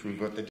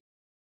prove what the data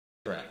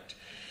is correct.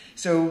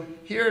 So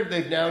here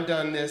they've now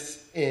done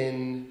this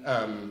in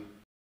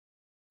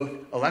both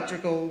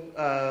electrical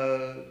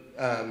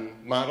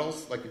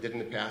models, like we did in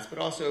the past, but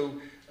also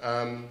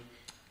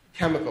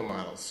chemical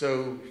models.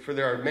 So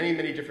there are many,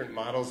 many different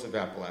models of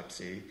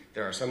epilepsy.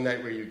 There are some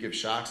where you give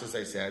shocks, as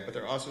I said, but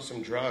there are also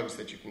some drugs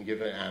that you can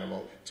give an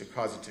animal to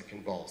cause it to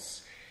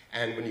convulse.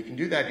 And when you can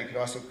do that,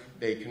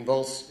 they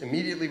convulse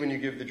immediately when you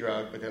give the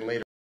drug, but then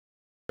later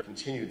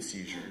continued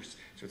seizures.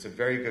 So it's a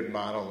very good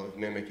model of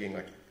mimicking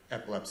like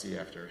epilepsy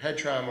after head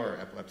trauma or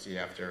epilepsy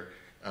after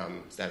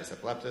status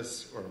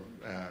epilepticus or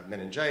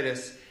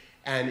meningitis.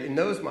 And in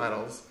those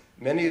models,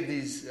 many of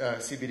these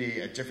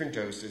CBD at different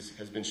doses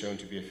has been shown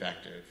to be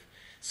effective.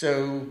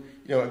 So,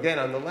 again,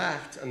 on the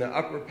left, on the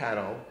upper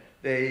panel,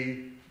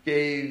 they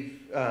gave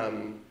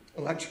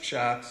electric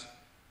shocks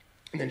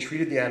and then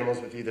treated the animals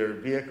with either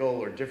vehicle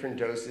or different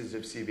doses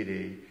of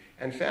CBD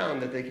and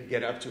found that they could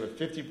get up to a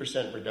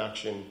 50%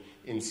 reduction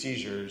in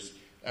seizures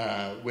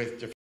with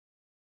different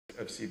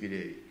of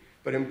CBD.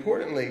 But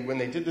importantly, when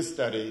they did this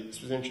study,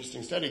 this was an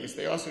interesting study because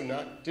they also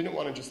didn't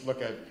want to just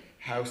look at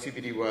how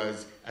CBD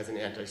was as an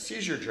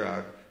anti-seizure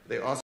drug. They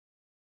also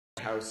looked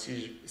at how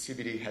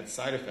CBD had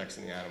side effects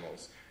in the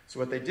animals. So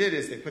what they did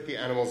is they put the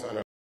animals on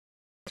a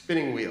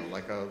spinning wheel,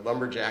 like a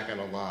lumberjack on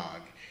a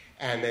log,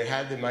 and they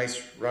had the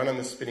mice run on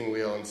the spinning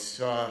wheel and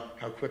saw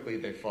how quickly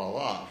they fall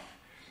off.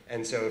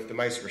 And so if the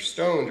mice were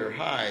stoned or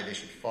high, they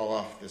should fall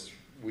off this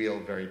wheel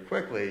very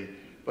quickly.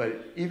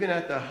 But even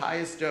at the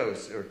highest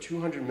dose, or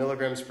 200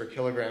 milligrams per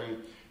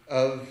kilogram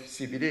of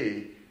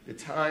CBD, the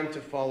time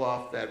to fall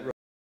off that rope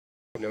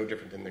was no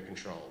different than the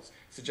controls,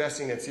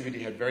 suggesting that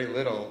CBD had very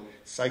little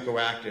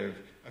psychoactive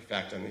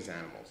effect on these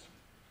animals.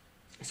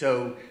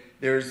 So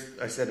there's,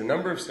 I said, a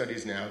number of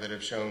studies now that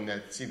have shown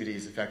that CBD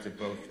is effective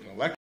both in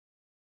electrical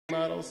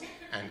models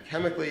and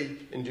chemically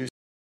induced,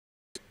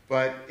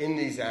 but in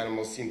these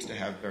animals seems to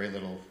have very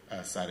little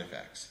side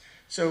effects.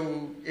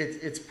 So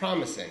it's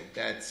promising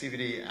that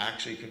CBD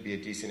actually could be a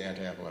decent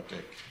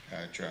anti-epileptic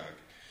drug.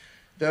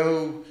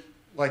 Though,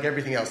 like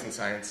everything else in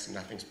science,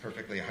 nothing's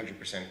perfectly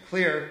 100%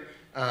 clear.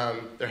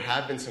 There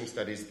have been some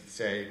studies that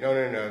say, no,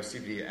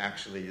 CBD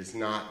actually is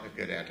not a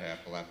good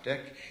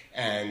anti-epileptic,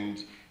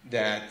 and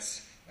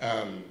that,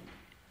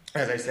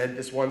 as I said,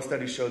 this one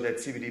study showed that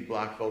CBD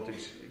blocked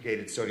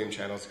voltage-gated sodium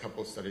channels. A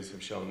couple of studies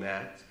have shown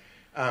that.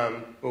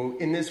 Well,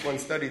 in this one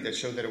study that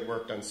showed that it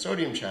worked on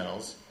sodium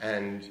channels,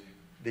 and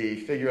the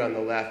figure on the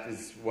left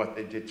is what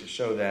they did to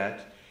show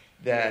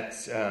that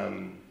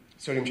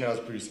sodium channels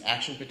produce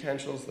action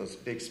potentials. Those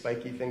big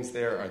spiky things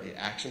there are the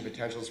action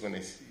potentials when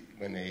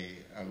they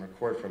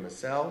record from a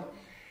cell.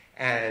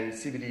 And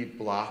CBD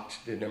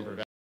blocked the number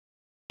of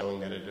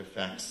showing that it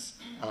affects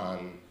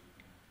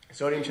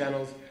sodium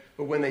channels.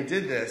 But when they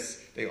did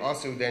this, they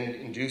also then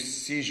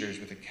induced seizures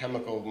with a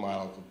chemical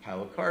molecule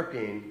called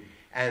pilocarpine,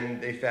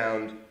 and they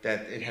found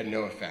that it had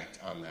no effect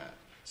on that.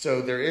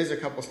 So there is a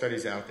couple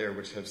studies out there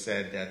which have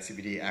said that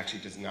CBD actually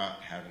does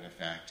not have an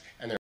effect,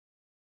 and there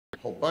are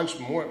a whole bunch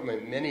more,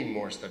 many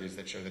more studies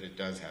that show that it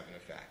does have an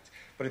effect.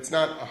 But it's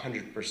not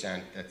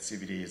 100% that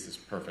CBD is this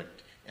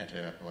perfect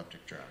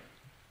anti-epileptic drug.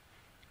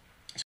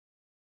 So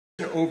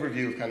an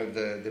overview of kind of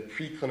the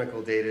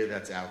preclinical data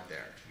that's out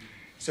there.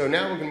 So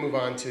now we're going to move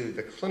on to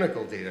the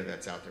clinical data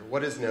that's out there.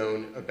 What is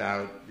known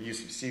about the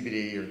use of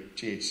CBD or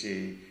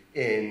THC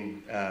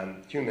in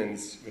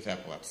humans with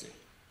epilepsy?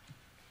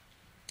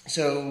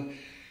 So,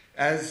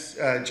 as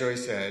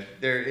Joyce said,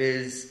 there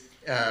is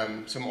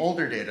some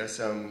older data,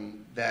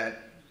 some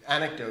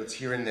anecdotes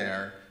here and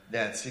there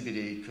that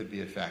CBD could be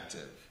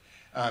effective.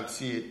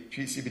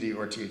 CBD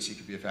or THC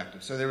could be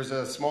effective. So there was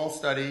a small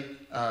study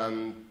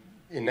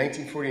in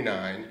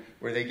 1949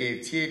 where they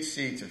gave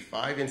THC to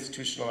 5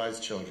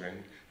 institutionalized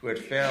children who had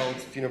failed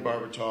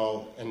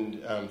phenobarbital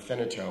and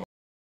phenytoin.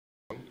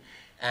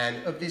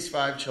 And of these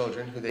 5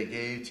 children who they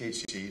gave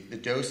THC, the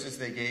doses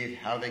they gave,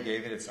 how they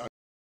gave it,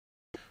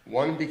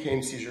 one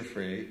became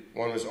seizure-free,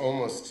 1 was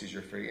almost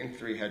seizure-free, and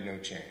 3 had no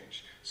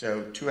change.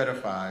 So 2 out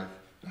of 5,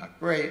 not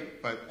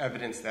great, but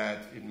evidence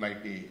that it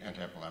might be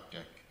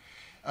anti-epileptic.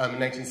 In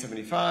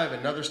 1975,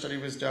 another study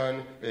was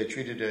done where they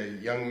treated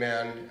a young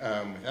man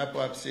with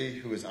epilepsy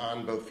who was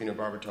on both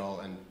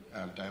phenobarbital and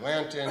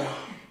Dilantin,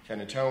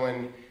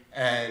 phenytoin,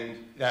 and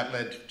that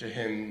led to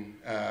him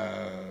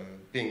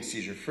being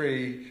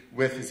seizure-free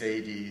with his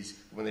AEDs.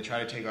 When they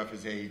tried to take off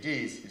his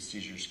AEDs, his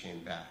seizures came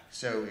back.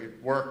 So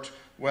it worked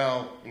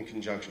well in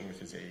conjunction with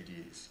his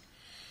AEDs.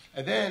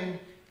 And then,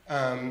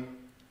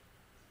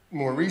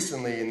 more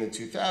recently, in the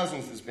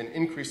 2000s, there's been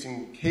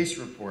increasing case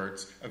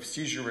reports of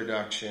seizure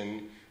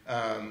reduction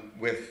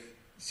with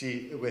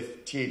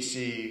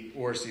THC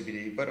or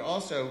CBD, but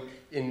also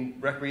in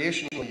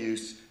recreational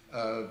use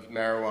of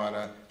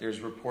marijuana, there's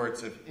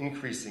reports of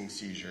increasing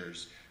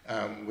seizures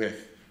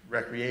with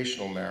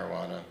recreational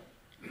marijuana.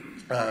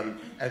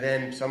 And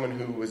then someone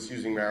who was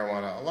using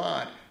marijuana a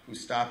lot, who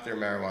stopped their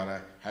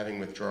marijuana, having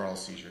withdrawal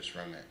seizures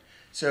from it.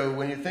 So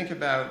when you think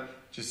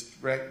about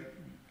just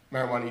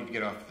marijuana you can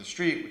get off the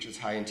street, which is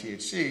high in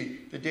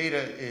THC, the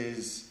data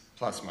is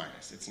plus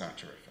minus. It's not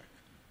terrific.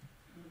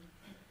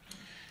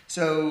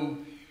 So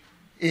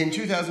in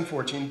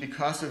 2014,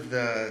 because of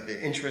the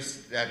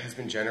interest that has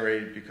been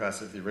generated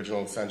because of the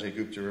original Sanjay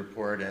Gupta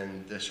report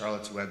and the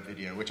Charlotte's Web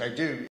video, which I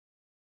do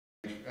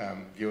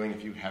viewing,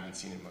 if you haven't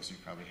seen it, most of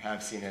you probably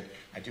have seen it.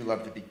 I do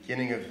love the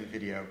beginning of the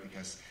video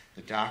because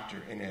the doctor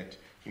in it,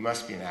 he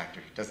must be an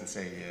actor. He doesn't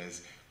say he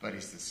is, but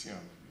he's this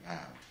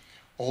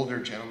older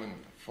gentleman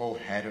with a full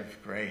head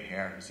of gray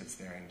hair who sits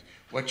there, and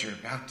what you're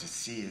about to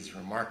see is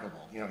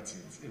remarkable.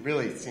 It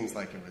really seems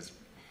like it was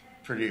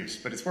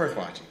produced, but it's worth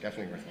watching,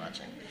 definitely worth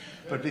watching.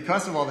 But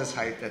because of all this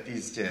hype that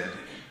these did,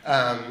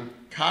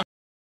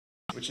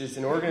 which is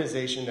an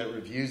organization that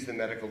reviews the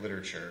medical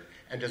literature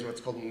and does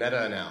what's called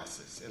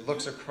meta-analysis. It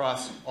looks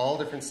across all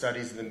different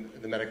studies in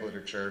the medical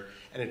literature,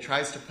 and it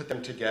tries to put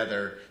them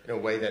together in a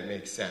way that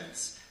makes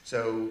sense.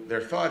 So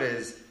their thought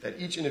is that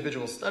each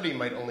individual study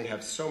might only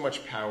have so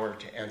much power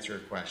to answer a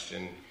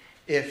question.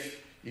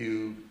 If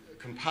you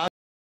composite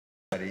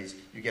studies,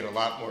 you get a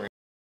lot more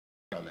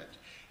from it.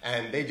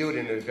 And they do it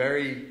in a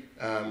very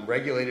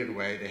regulated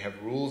way. They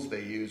have rules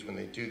they use when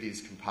they do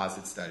these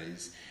composite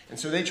studies. And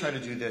so they try to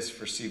do this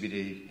for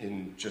CBD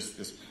in just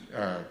this,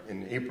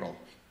 in April.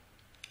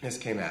 This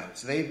came out.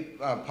 So they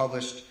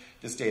published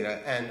this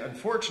data, and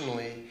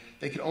unfortunately,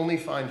 they could only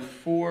find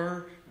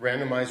 4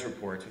 randomized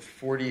reports with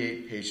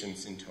 48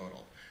 patients in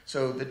total.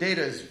 So the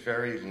data is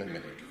very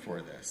limited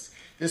for this.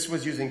 This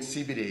was using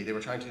CBD. They were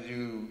trying to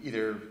do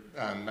either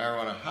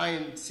marijuana high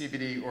in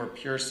CBD or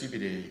pure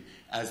CBD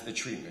as the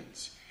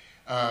treatment.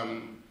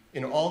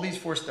 In all these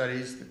 4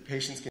 studies, the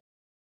patients get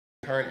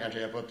current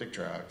anti-epileptic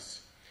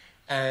drugs,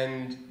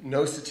 and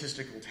no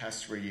statistical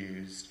tests were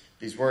used.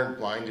 These weren't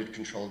blinded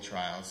controlled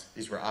trials.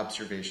 These were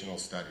observational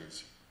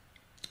studies.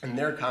 And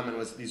their comment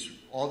was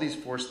all these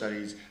 4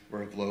 studies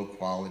were of low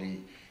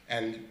quality.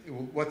 And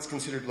what's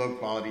considered low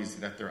quality is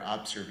that they're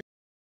observational,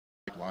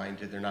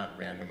 blinded, they're not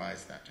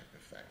randomized, that type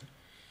of thing.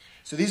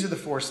 So these are the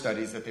 4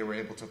 studies that they were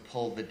able to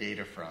pull the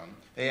data from.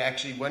 They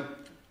actually went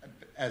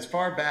as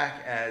far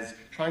back as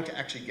trying to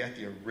actually get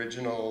the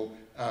original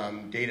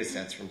data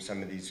sets from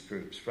some of these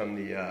groups, from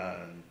the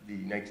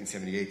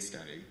 1978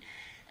 study.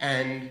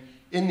 And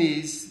in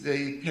these,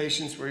 the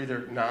patients were either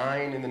 9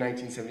 in the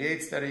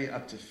 1978 study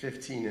up to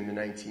 15 in the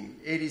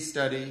 1980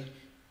 study.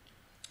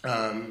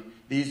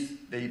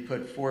 They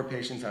put 4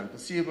 patients on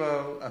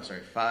placebo,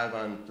 5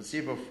 on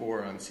placebo,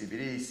 4 on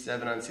CBD,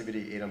 7 on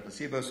CBD, 8 on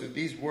placebo. So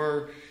these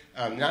were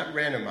not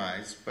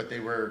randomized, but they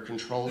were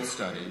controlled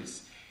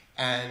studies.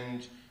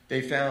 And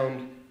they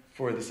found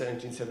for the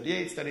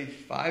 1778 study,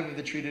 5 of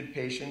the treated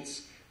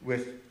patients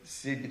with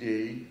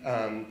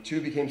CBD,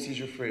 2 became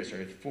seizure-free,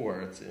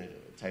 4, it's a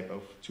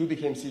typo. 2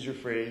 became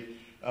seizure-free,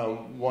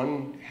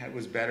 1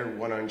 was better,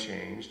 1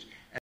 unchanged.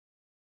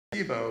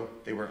 Placebo,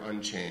 they were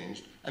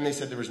unchanged, and they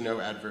said there was no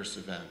adverse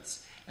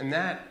events. And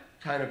that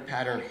kind of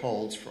pattern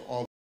holds for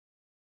all,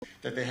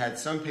 that they had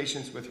some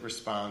patients with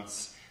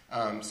response,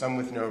 some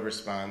with no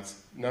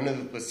response. None of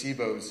the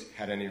placebos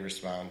had any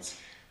response,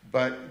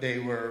 but they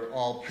were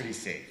all pretty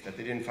safe, that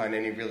they didn't find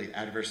any really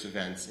adverse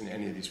events in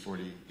any of these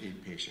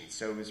 48 patients.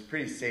 So it was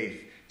pretty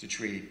safe to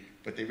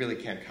treat, but they really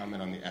can't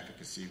comment on the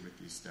efficacy with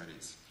these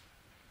studies.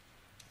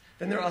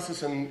 Then there are also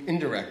some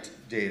indirect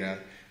data.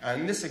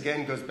 And this,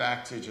 again, goes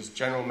back to just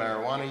general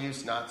marijuana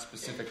use, not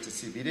specific to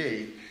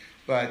CBD.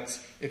 But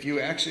if you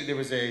actually, there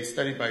was a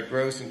study by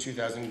Gross in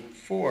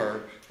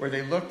 2004 where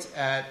they looked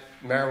at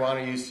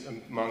marijuana use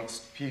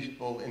amongst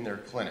people in their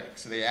clinic.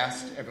 So they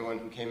asked everyone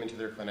who came into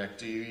their clinic,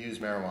 do you use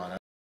marijuana? How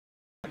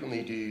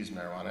frequently do you use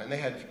marijuana? And they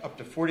had up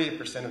to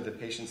 48% of the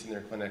patients in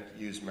their clinic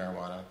use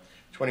marijuana.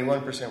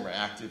 21% were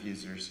active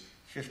users.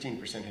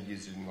 15% had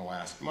used it in the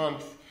last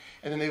month.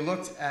 And then they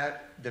looked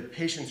at the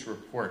patient's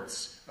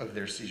reports of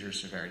their seizure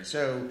severity.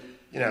 So,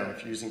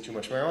 if you're using too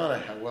much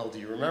marijuana, how well do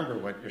you remember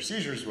what your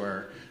seizures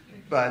were?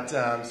 But,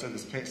 so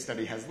this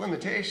study has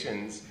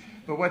limitations.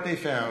 But what they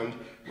found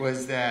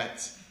was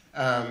that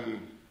about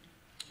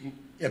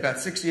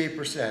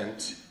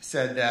 68%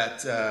 said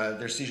that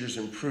their seizures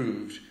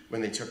improved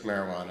when they took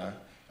marijuana.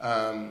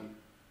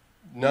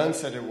 None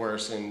said it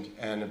worsened,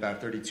 and about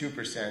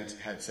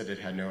 32% said it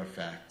had no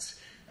effect.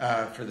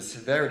 For the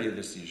severity of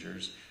the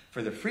seizures.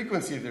 For the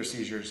frequency of their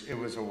seizures, it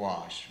was a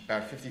wash.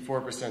 About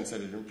 54%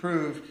 said it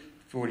improved,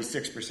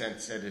 46%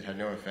 said it had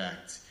no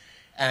effect.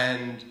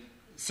 And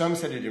some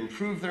said it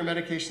improved their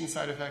medication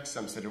side effects,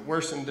 some said it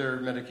worsened their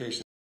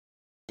medication,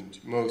 and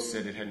most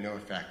said it had no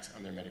effect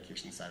on their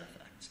medication side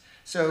effects.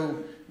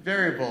 So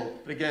variable,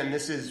 but again,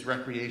 this is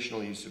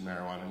recreational use of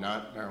marijuana,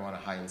 not marijuana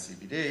high in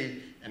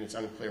CBD, and it's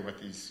unclear what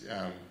these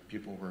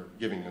people were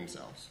giving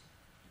themselves.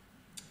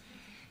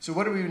 So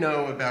what do we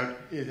know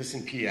about this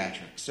in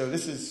pediatrics? So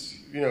this is,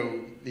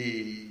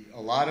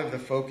 a lot of the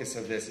focus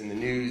of this in the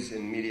news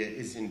and media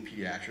is in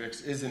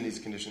pediatrics, is in these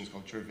conditions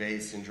called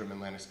Dravet syndrome and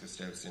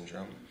Lennox-Gastaut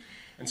syndrome.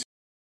 And so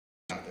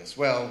about this.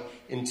 Well,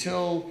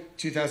 until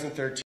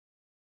 2013,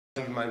 a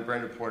friend of mine,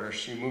 Brenda Porter,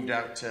 she was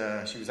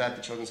at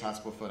the Children's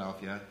Hospital of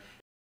Philadelphia,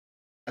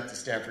 went to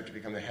Stanford to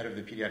become the head of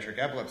the pediatric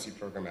epilepsy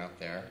program out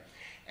there.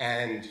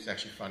 And it's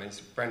actually funny.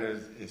 So Brenda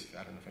is,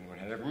 I don't know if anyone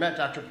had ever met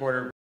Dr.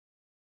 Porter,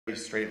 a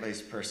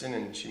straight-laced person,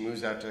 and she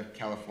moves out to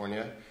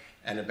California.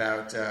 And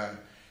about 2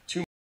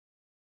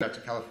 months out to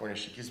California,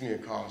 she gives me a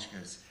call, and she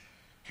goes,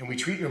 can we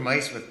treat your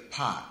mice with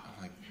pot?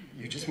 I'm like,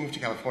 you just moved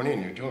to California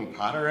and you're doing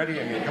pot already?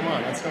 I mean, come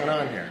on, what's going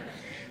on here?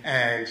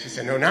 And she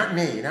said, no, not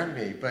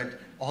me, but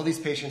all these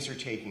patients are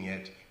taking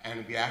it,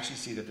 and we actually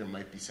see that there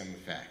might be some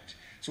effect.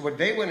 So what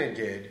they went and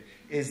did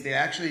is they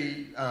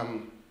actually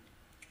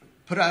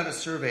put out a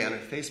survey on a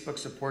Facebook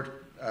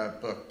support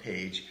book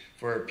page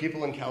for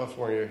people in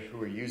California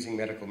who are using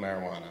medical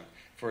marijuana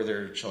for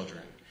their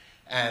children.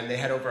 And they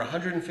had over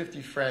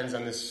 150 friends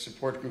on this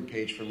support group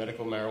page for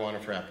medical marijuana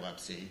for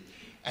epilepsy.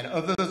 And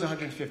of those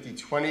 150,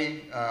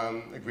 20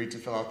 agreed to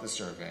fill out the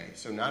survey.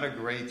 So not a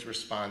great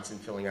response in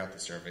filling out the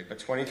survey, but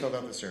 20 filled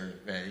out the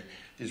survey.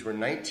 These were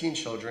 19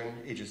 children,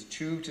 ages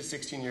 2 to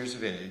 16 years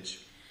of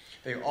age.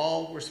 They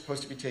all were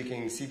supposed to be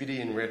taking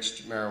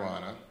CBD-enriched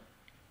marijuana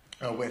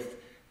with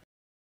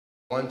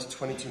 1 to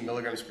 22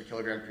 milligrams per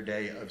kilogram per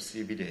day of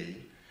CBD.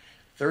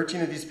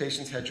 13 of these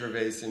patients had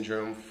Dravet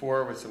syndrome,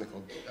 4 with something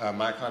called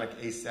myoclonic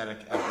astatic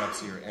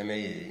epilepsy, or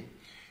MAE.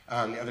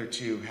 The other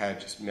 2 had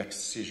just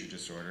mixed seizure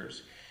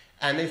disorders.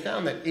 And they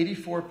found that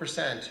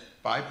 84%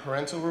 by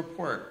parental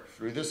report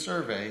through the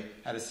survey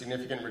had a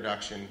significant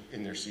reduction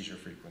in their seizure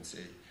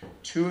frequency.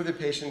 2 of the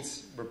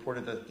patients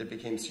reported that they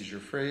became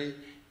seizure-free.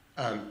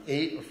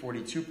 8 or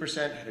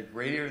 42% had a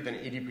greater than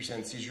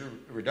 80% seizure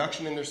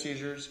reduction in their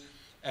seizures.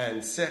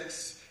 And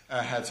 6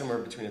 had somewhere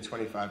between a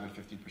 25 and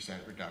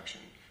 50%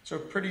 reduction. So a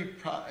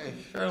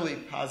fairly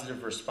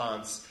positive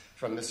response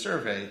from the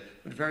survey,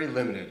 but very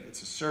limited.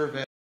 It's a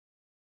survey.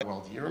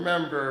 Well, do you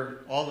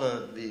remember all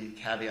the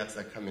caveats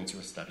that come into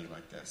a study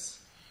like this?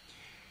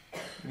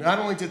 Not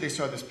only did they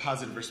show this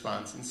positive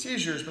response in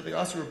seizures, but they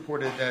also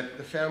reported that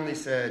the family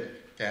said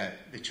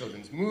that the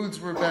children's moods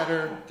were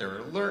better, their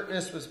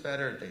alertness was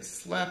better, they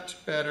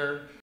slept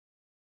better.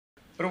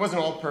 But it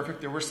wasn't all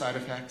perfect. There were side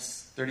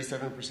effects.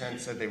 37%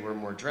 said they were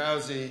more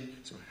drowsy.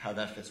 So how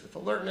that fits with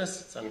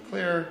alertness, it's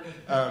unclear.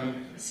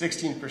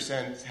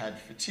 16% had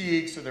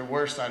fatigue. So there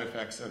were side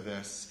effects of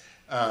this,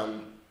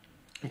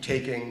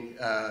 taking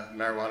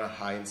marijuana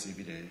high in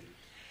CBD.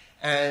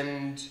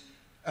 And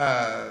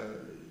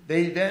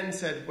they then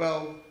said,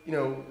 well,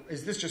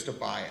 is this just a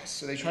bias?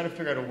 So they tried to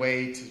figure out a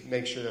way to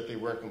make sure that they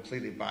weren't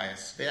completely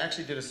biased. They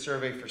actually did a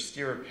survey for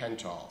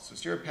stiripentol. So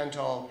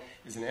stiripentol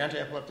is an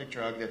anti-epileptic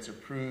drug that's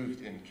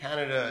approved in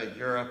Canada,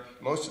 Europe,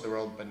 most of the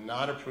world, but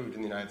not approved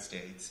in the United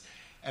States.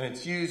 And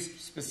it's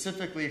used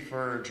specifically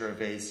for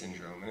Dravet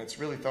syndrome. And it's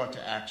really thought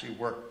to actually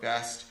work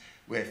best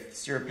with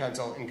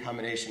stiripentol in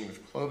combination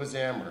with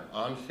clobazam or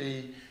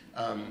Onfi,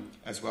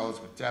 as well as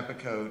with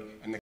Depakote,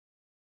 and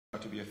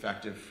to be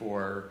effective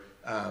for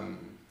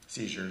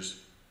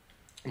seizures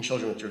in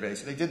children with Dravet.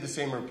 So they did the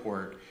same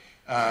report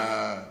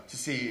to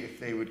see if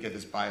they would get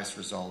this biased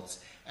results,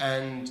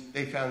 and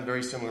they found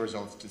very similar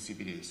results to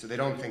CBD. So they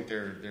don't think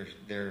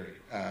their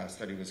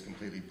study was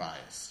completely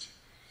biased.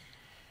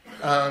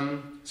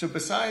 So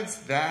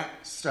besides that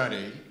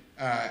study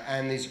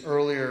and these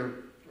earlier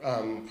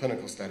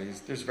clinical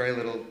studies, there's very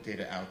little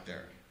data out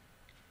there.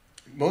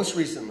 Most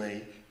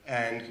recently,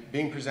 and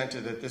being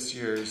presented at this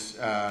year's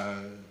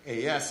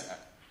AES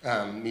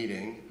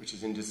meeting, which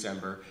is in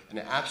December, an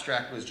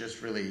abstract was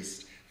just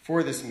released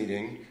for this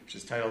meeting, which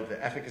is titled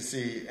The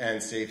Efficacy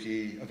and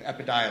Safety of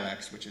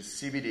Epidiolex, which is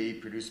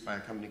CBD produced by a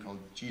company called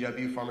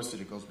GW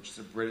Pharmaceuticals, which is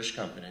a British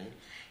company,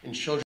 in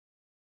children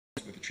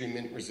with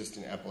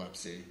treatment-resistant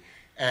epilepsy.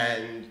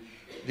 And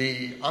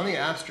on the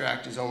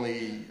abstract is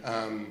only,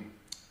 I'm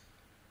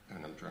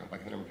drawing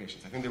back the number of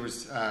patients. I think there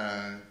was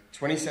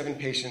 27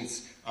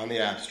 patients on the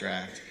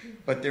abstract,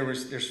 but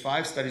there's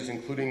 5 studies,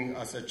 including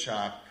us at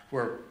CHOP, who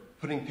are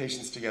putting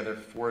patients together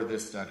for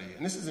this study.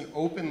 And this is an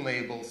open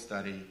label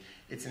study.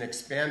 It's an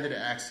expanded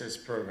access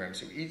program.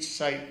 So each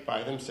site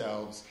by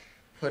themselves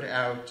put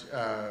out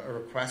a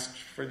request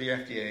for the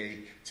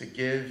FDA to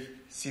give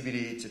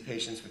CBD to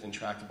patients with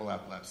intractable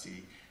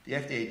epilepsy. The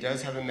FDA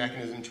does have a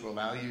mechanism to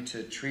allow you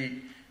to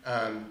treat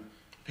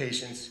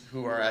patients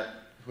who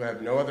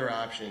have no other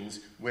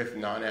options with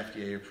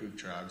non-FDA approved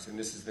drugs, and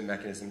this is the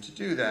mechanism to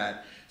do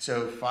that.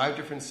 So 5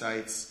 different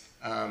sites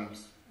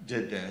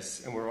did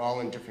this, and we're all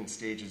in different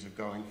stages of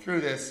going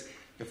through this.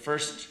 The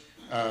first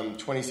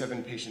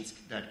 27 patients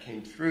that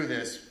came through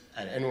this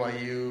at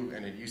NYU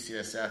and at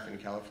UCSF in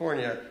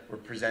California were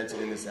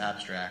presented in this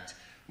abstract.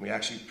 We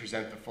actually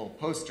present the full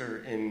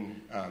poster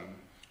in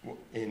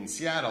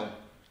Seattle.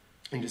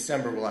 In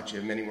December, we'll actually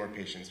have many more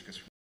patients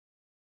because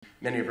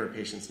many of our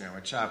patients now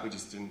at CHOP, we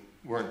just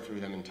weren't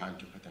through them in time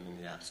to put them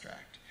in the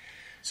abstract.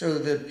 So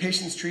the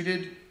patients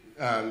treated,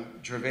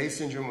 Dravet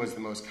syndrome was the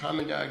most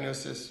common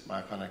diagnosis,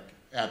 myoclonic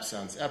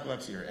absence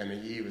epilepsy, or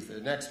MAE, was the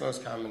next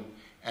most common,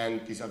 and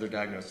these other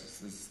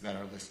diagnoses that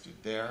are listed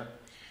there.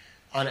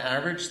 On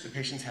average, the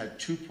patients had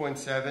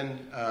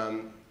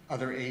 2.7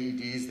 other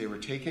AEDs they were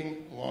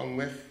taking along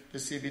with the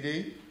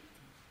CBD,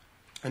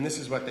 and this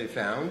is what they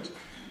found.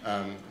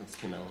 This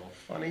came out a little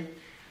funny.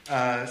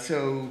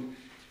 So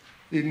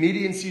the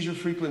median seizure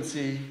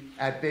frequency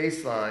at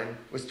baseline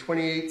was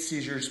 28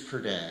 seizures per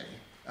day.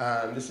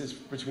 This is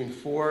between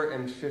 4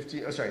 and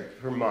 50,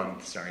 per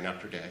month, not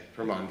per day,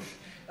 per month.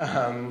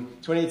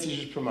 28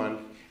 seizures per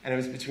month, and it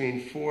was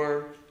between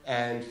 4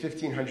 and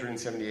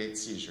 1,578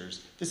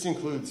 seizures. This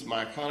includes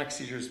myoclonic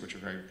seizures, which are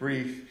very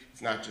brief.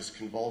 It's not just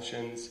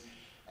convulsions.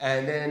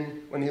 And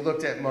then when you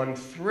looked at month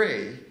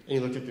 3, and you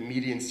looked at the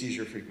median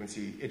seizure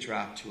frequency, it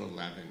dropped to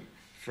 11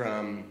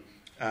 from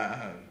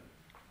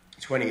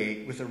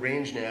 28, with a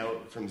range now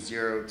from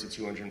 0 to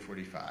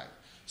 245.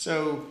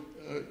 So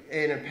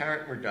an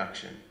apparent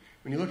reduction.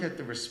 When you look at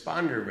the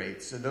responder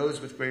rates, so those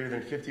with greater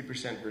than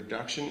 50%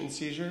 reduction in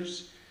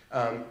seizures,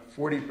 40%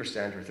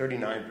 or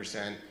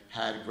 39%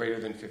 had greater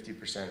than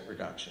 50%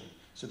 reduction.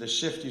 So the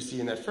shift you see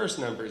in that first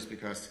number is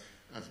because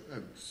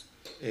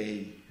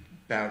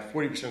about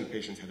 40% of the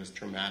patients had this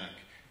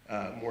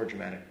more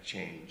dramatic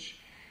change.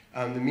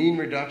 The mean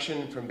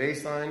reduction from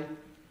baseline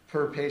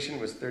per patient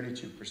was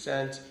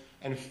 32%,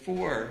 and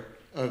 4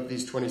 of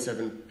these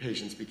 27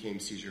 patients became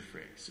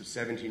seizure-free. So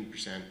 17%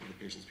 of the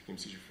patients became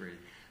seizure-free.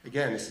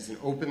 Again, this is an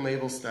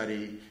open-label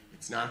study.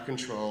 It's not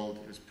controlled.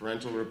 It was a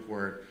parental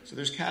report. So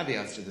there's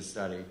caveats to the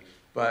study,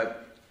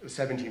 but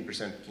 17%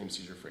 became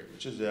seizure-free,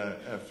 which is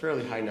a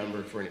fairly high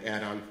number for an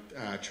add-on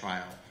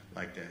trial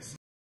like this.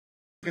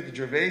 Look at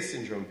the Dravet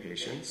syndrome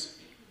patients,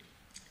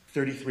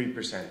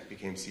 33%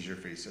 became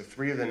seizure-free. So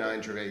 3 of the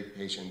 9 Dravet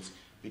patients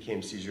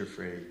became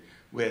seizure-free,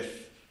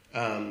 with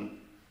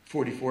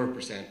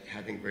 44%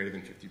 having greater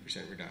than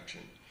 50%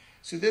 reduction.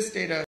 So this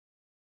data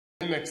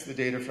mimics the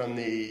data from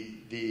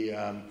the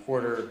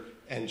Porter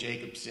and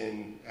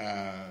Jacobson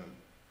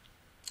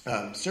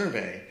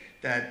survey,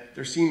 that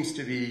there seems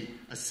to be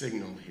a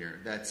signal here,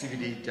 that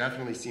CBD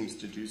definitely seems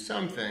to do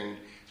something,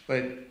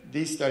 but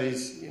these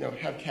studies,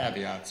 have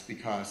caveats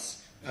because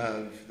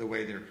of the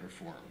way they're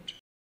performed.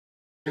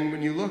 And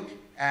when you look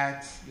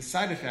at the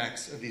side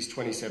effects of these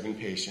 27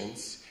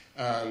 patients,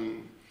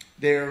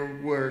 there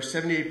were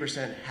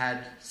 78%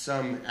 had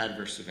some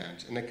adverse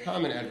event. And the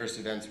common adverse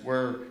events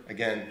were,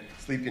 again,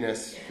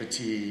 sleepiness,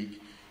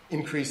 fatigue,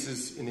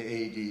 increases in the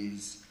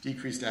AEDs,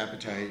 decreased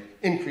appetite,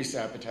 increased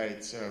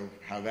appetite, so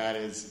how that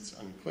is, it's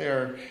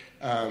unclear,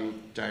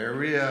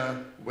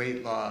 diarrhea,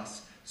 weight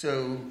loss,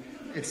 So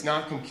it's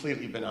not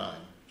completely benign.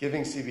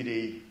 Giving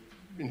CBD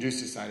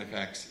induces side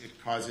effects. It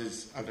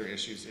causes other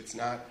issues. It's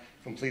not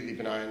completely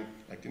benign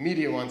like the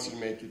media wants you to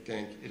make you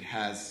think.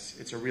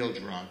 It's a real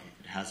drug.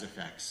 It has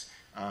effects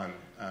on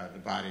the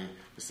body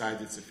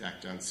besides its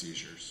effect on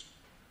seizures.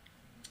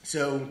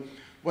 So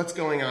what's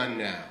going on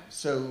now?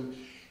 So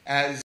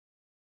as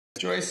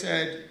Joyce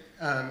said,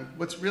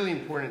 what's really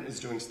important is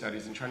doing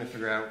studies and trying to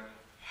figure out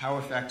how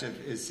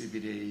effective is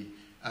CBD.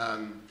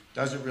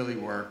 Does it really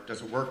work?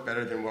 Does it work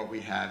better than what we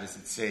have? Is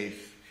it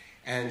safe?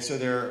 And so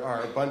there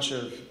are a bunch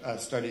of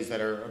studies that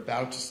are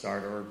about to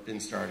start or been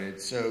started.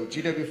 So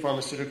GW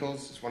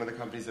Pharmaceuticals is one of the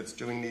companies that's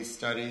doing these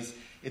studies.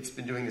 It's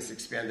been doing this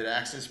expanded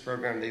access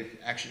program. They've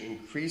actually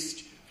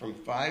increased from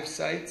 5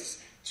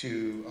 sites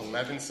to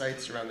 11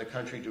 sites around the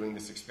country doing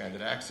this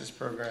expanded access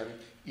program,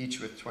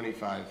 each with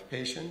 25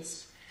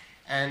 patients.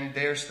 And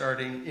they're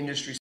starting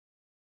industry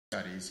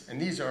studies. And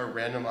these are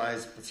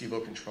randomized,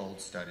 placebo-controlled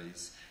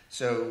studies.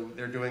 So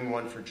they're doing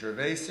one for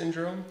Dravet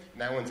syndrome,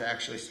 and that one's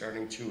actually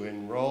starting to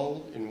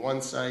enroll in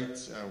one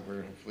site.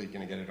 We're hopefully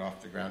going to get it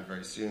off the ground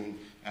very soon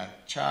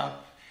at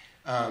CHOP.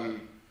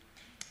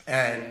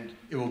 And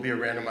it will be a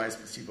randomized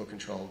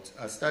placebo-controlled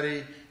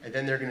study. And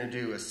then they're going to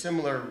do a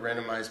similar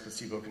randomized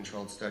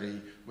placebo-controlled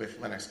study with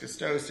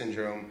Lennox-Gastaut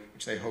syndrome,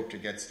 which they hope to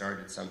get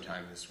started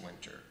sometime this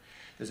winter.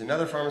 There's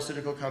another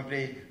pharmaceutical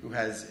company who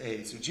has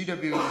so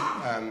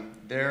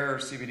GW, their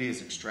CBD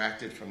is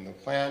extracted from the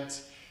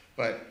plant,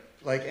 but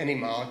like any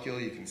molecule,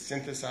 you can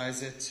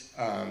synthesize it.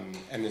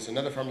 And there's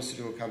another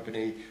pharmaceutical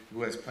company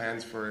who has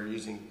plans for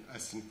using a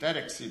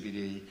synthetic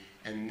CBD,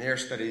 and their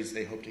studies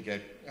they hope to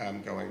get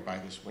going by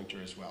this winter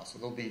as well. So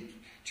there'll be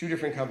 2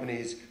 different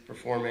companies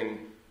performing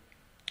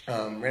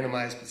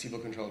randomized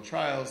placebo-controlled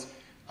trials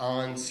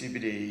on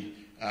CBD.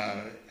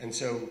 And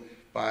so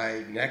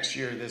by next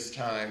year, this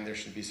time, there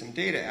should be some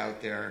data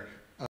out there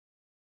of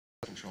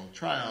controlled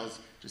trials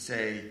to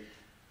say,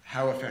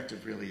 how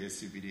effective really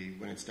is CBD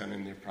when it's done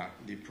in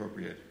the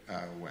appropriate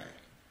way.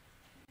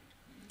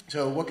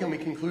 So what can we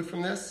conclude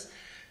from this?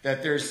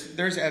 That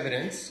there's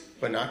evidence,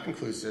 but not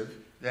conclusive,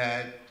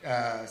 that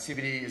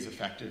CBD is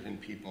effective in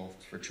people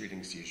for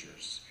treating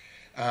seizures.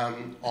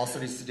 All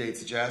studies to date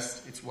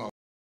suggest it's well,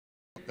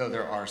 though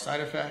there are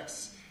side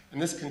effects,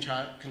 and this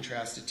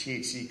contrasts to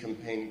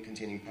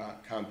THC-containing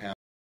compounds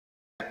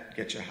that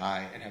get you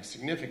high and have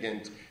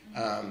significant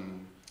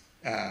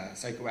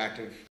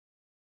psychoactive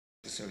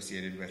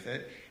associated with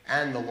it,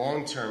 and the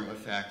long-term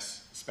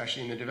effects,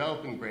 especially in the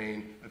developing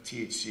brain of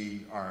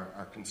THC,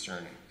 are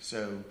concerning.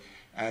 So,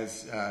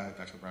 as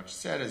Dr. Liberace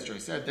said, as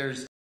Joyce said,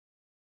 there's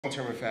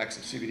long-term effects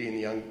of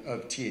CBD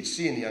of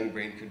THC in the young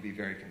brain could be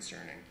very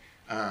concerning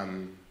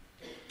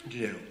to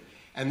do.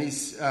 And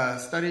these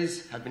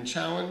studies have been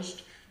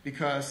challenged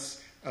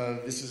because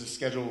this is a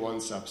Schedule I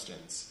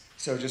substance.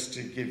 So, just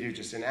to give you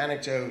just an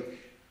anecdote,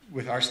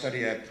 with our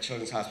study at the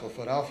Children's Hospital of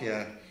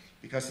Philadelphia,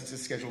 because it's a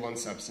Schedule I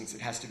substance,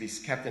 it has to be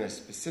kept in a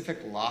specific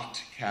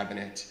locked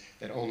cabinet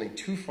that only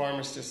 2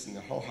 pharmacists in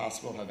the whole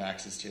hospital have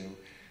access to.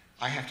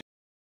 I have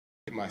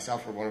to,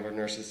 myself or one of our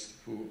nurses,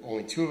 who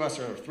only 2 of us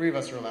or 3 of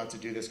us are allowed to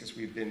do this because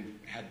we've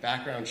had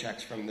background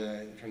checks from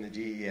the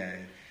DEA,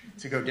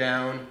 to go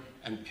down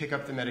and pick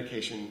up the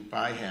medication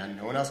by hand.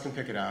 No one else can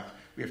pick it up.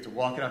 We have to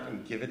walk it up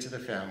and give it to the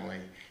family,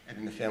 and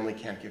then the family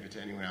can't give it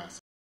to anyone else.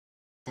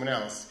 Someone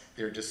else,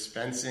 they're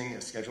dispensing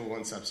a Schedule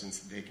I substance,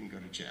 they can go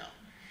to jail.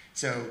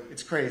 So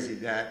it's crazy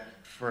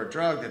that for a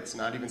drug that's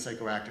not even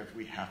psychoactive,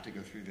 we have to go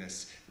through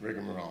this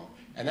rigmarole.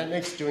 And that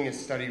makes doing a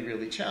study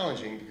really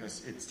challenging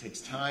because it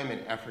takes time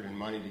and effort and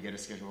money to get a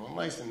Schedule I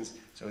license,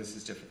 so this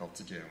is difficult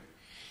to do.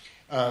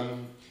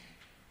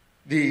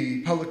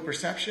 The public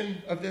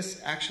perception of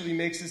this actually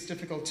makes this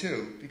difficult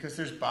too, because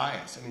there's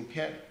bias. I mean,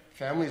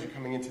 families are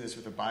coming into this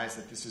with a bias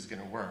that this is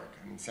going to work.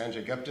 I mean,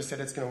 Sanjay Gupta said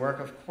it's going to work.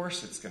 Of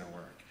course it's going to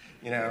work,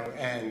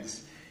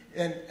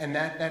 and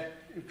that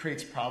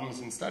creates problems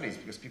in studies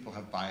because people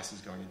have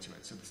biases going into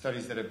it. So the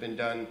studies that have been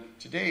done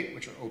to date,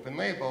 which are open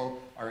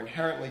label, are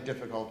inherently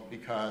difficult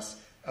because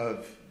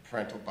of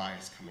parental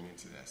bias coming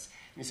into this.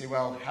 And you say,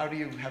 well, how do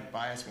you have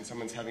bias when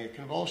someone's having a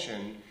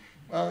convulsion?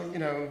 Well, you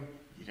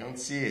don't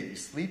see it. You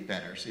sleep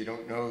better, so you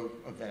don't know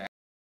of that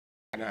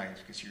at night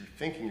because you're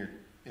thinking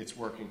it's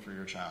working for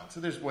your child. So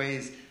there's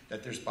ways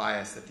that there's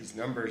bias, that these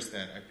numbers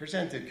that I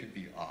presented could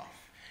be off.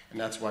 And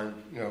that's why,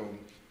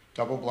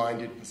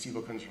 double-blinded,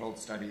 placebo-controlled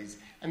studies,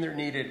 and they're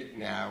needed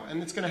now,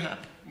 and it's going to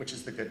happen, which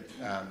is the good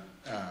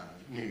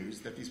news,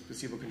 that these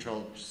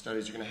placebo-controlled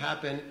studies are going to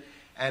happen,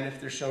 and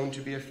if they're shown to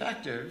be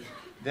effective,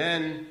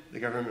 then the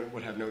government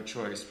would have no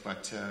choice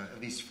but to, at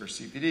least for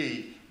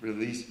CBD,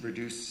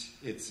 reduce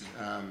its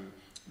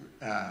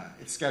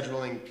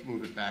scheduling,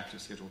 move it back to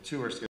Schedule II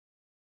or Schedule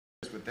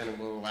I, but then it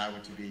will allow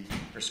it to be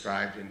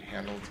prescribed and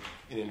handled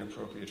in an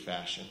appropriate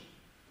fashion.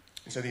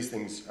 And so these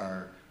things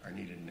are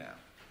needed now.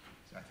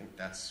 So I think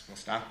we'll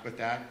stop with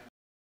that.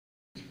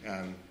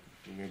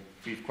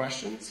 Brief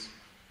questions?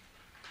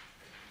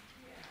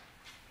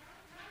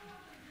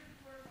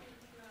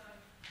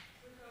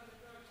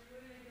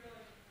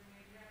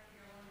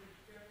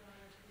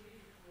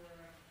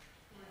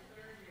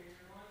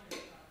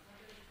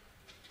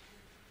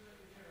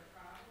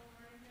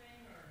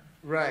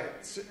 Right.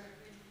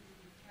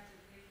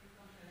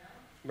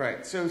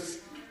 Right. So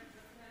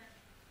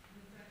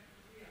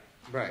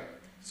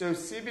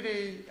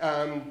CBD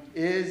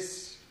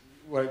is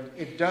what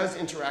it does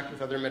interact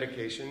with other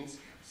medications.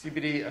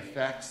 CBD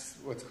affects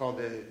what's called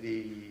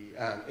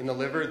in the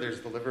liver.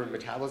 There's the liver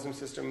metabolism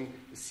system,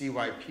 the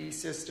CYP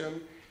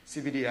system.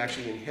 CBD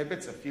actually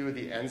inhibits a few of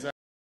the enzymes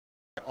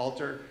that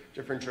alter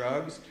different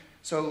drugs.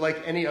 So,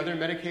 like any other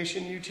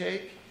medication you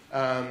take,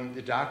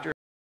 the doctor,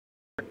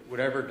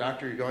 whatever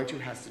doctor you're going to,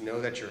 has to know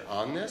that you're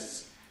on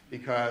this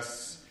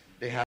because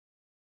they have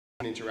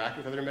to interact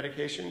with other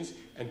medications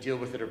and deal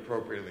with it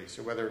appropriately.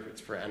 So whether it's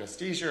for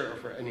anesthesia or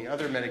for any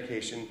other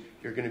medication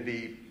you're going to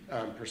be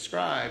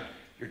prescribed,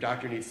 your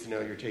doctor needs to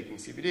know you're taking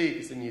CBD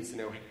because it needs to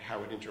know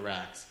how it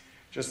interacts.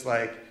 Just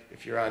like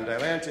if you're on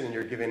Dilantin and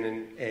you're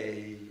given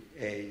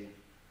an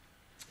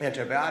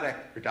antibiotic,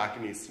 your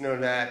doctor needs to know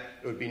that.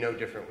 It would be no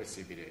different with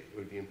CBD. It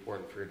would be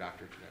important for your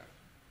doctor to know.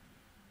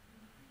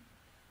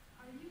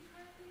 Are you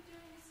currently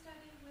doing a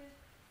study with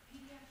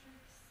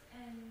pediatrics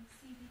and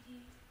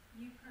CBD?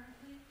 You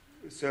currently?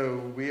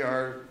 So we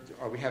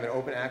have an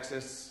open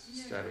access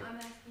study. No, I'm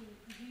asking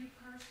you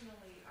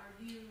personally. Are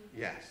you?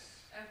 Yes.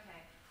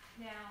 Okay.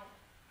 Now,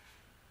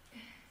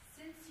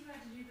 since you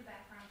had to do the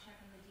background check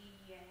on the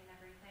DEA and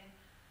everything,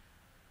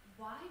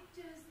 why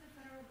does the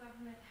federal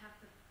government have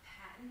the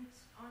patent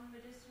on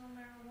medicinal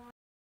marijuana?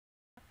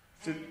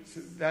 So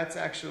that's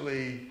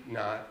actually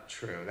not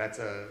true. That's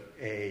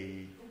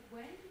When?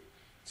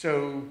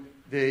 So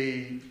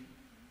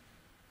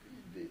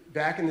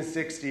back in the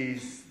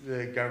 60s,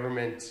 the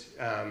government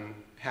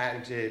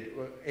patented,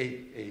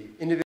 a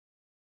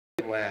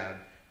individual lab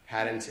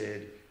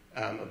patented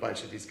a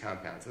bunch of these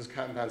compounds. Those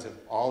compounds have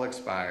all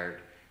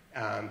expired.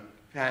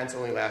 Patents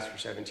only last for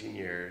 17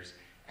 years.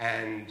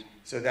 And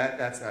so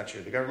that's not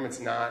true. The government's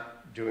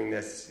not doing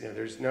this.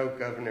 There's no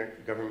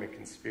government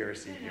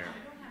conspiracy here. I don't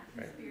have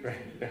conspiracy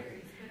theories, but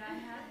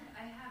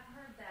I have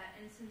heard that,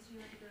 and since you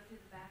had to go through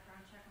the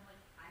background check, I'm like,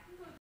 I can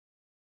go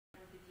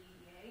with the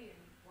DEA,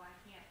 and why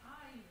can't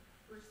I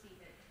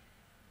receive it?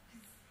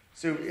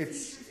 So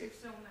These teachers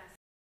are so messy,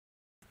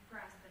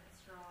 grasping at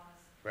straws.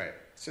 Right.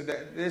 So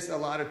a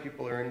lot of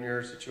people are in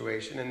your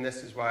situation, and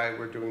this is why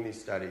we're doing these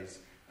studies,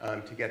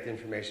 to get the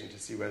information to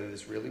see whether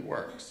this really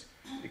works.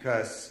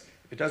 Because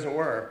if it doesn't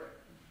work,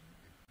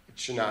 it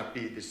should not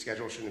be, the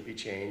schedule shouldn't be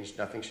changed,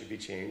 nothing should be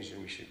changed,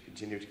 and we should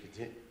continue to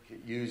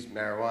use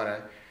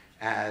marijuana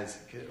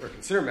or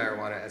consider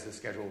marijuana as a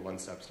Schedule I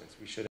substance.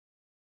 We shouldn't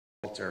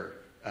alter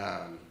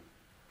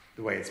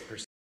the way it's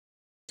perceived.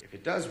 If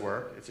it does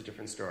work, it's a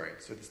different story.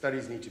 So the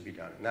studies need to be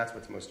done, and that's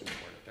what's most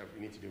important, that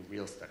we need to do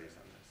real studies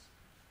on this.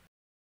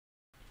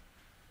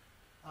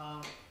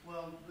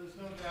 Well, there's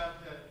no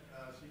doubt that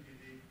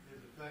CBD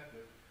is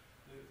effective.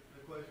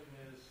 The question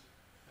is,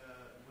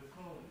 with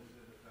whom is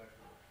it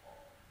effective?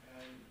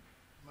 And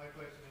my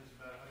question is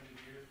about 100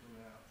 years from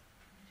now.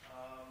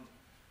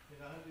 In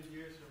 100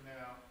 years from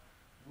now,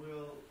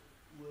 will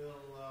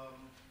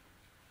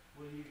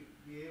you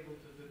be able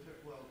to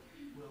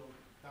will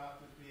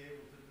doctors be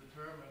able to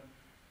determine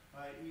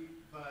by a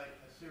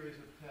series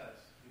of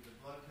tests, either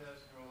blood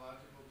tests,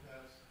 neurological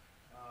tests,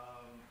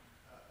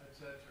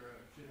 etc.,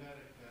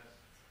 genetic tests,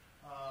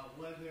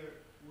 whether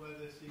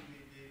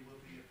CBD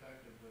will be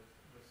effective with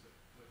a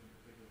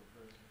particular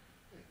person?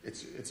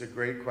 It's a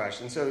great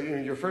question. So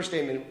your first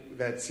statement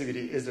that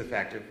CBD is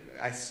effective,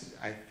 I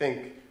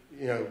think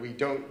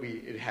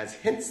it has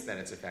hints that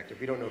it's effective.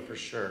 We don't know for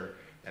sure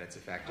that it's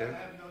effective. I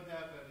have no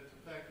doubt that it's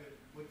effective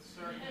with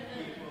certain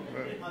people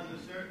under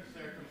certain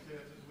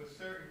circumstances with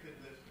certain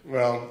conditions.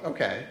 Well,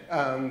 okay,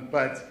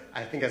 but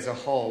I think as a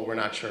whole we're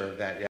not sure of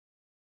that yet.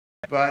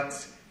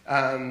 But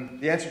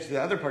the answer to the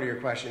other part of your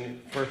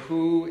question, for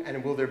who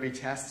and will there be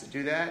tests to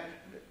do that?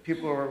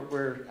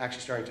 We're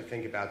actually starting to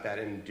think about that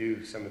and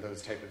do some of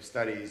those type of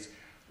studies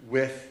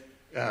with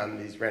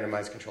these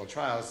randomized controlled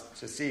trials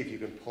to see if you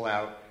can pull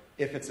out,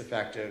 if it's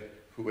effective,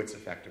 who it's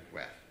effective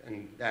with.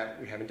 And that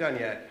we haven't done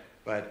yet,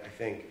 but I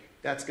think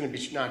that's going to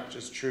be not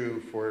just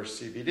true for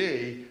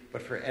CBD,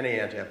 but for any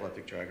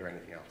anti-epileptic drug or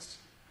anything else.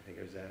 I think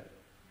it was that.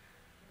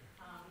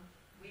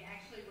 We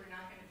actually were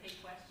not going to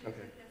take questions Okay.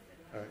 with this.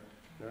 All right.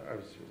 No,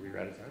 we were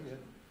out of time, yeah.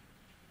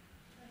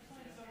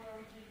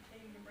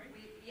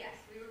 Yes,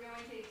 we were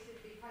going to,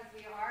 because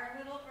we are a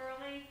little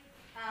early,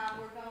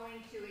 we're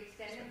going to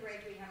extend the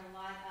break. We have a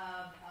lot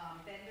of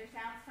vendors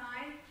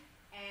outside,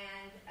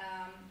 and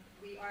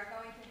we are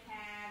going to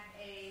have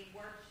a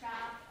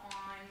workshop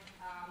on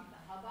the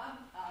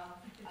hubbub of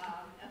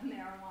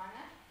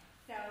marijuana.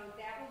 So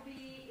that will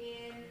be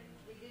in,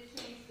 we did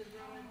change the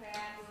room and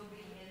that will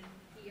be in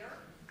here,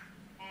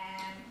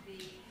 and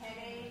the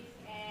headaches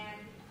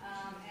and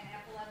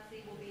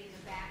epilepsy will be in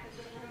the back of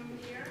the room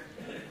here.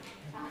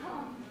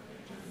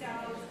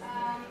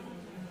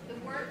 The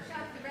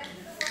workshop, the rest of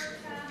the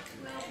workshop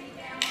will be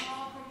down the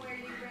hall from where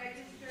you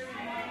registered.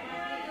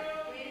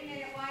 Wait a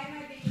minute, why am I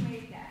being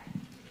waved at?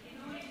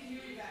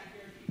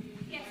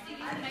 Yes,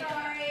 I'm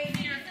sorry.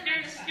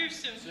 Here's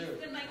Sue.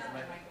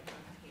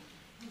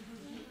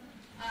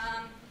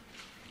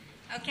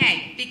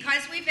 Okay,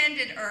 because we've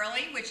ended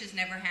early, which has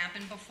never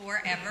happened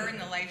before, ever in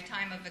the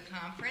lifetime of the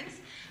conference,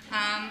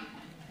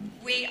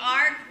 we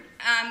are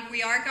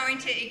going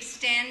to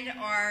extend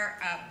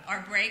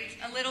our break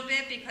a little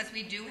bit because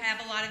we do have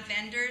a lot of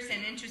vendors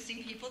and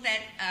interesting people that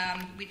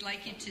we'd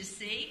like you to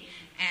see,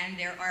 and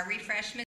there are refreshments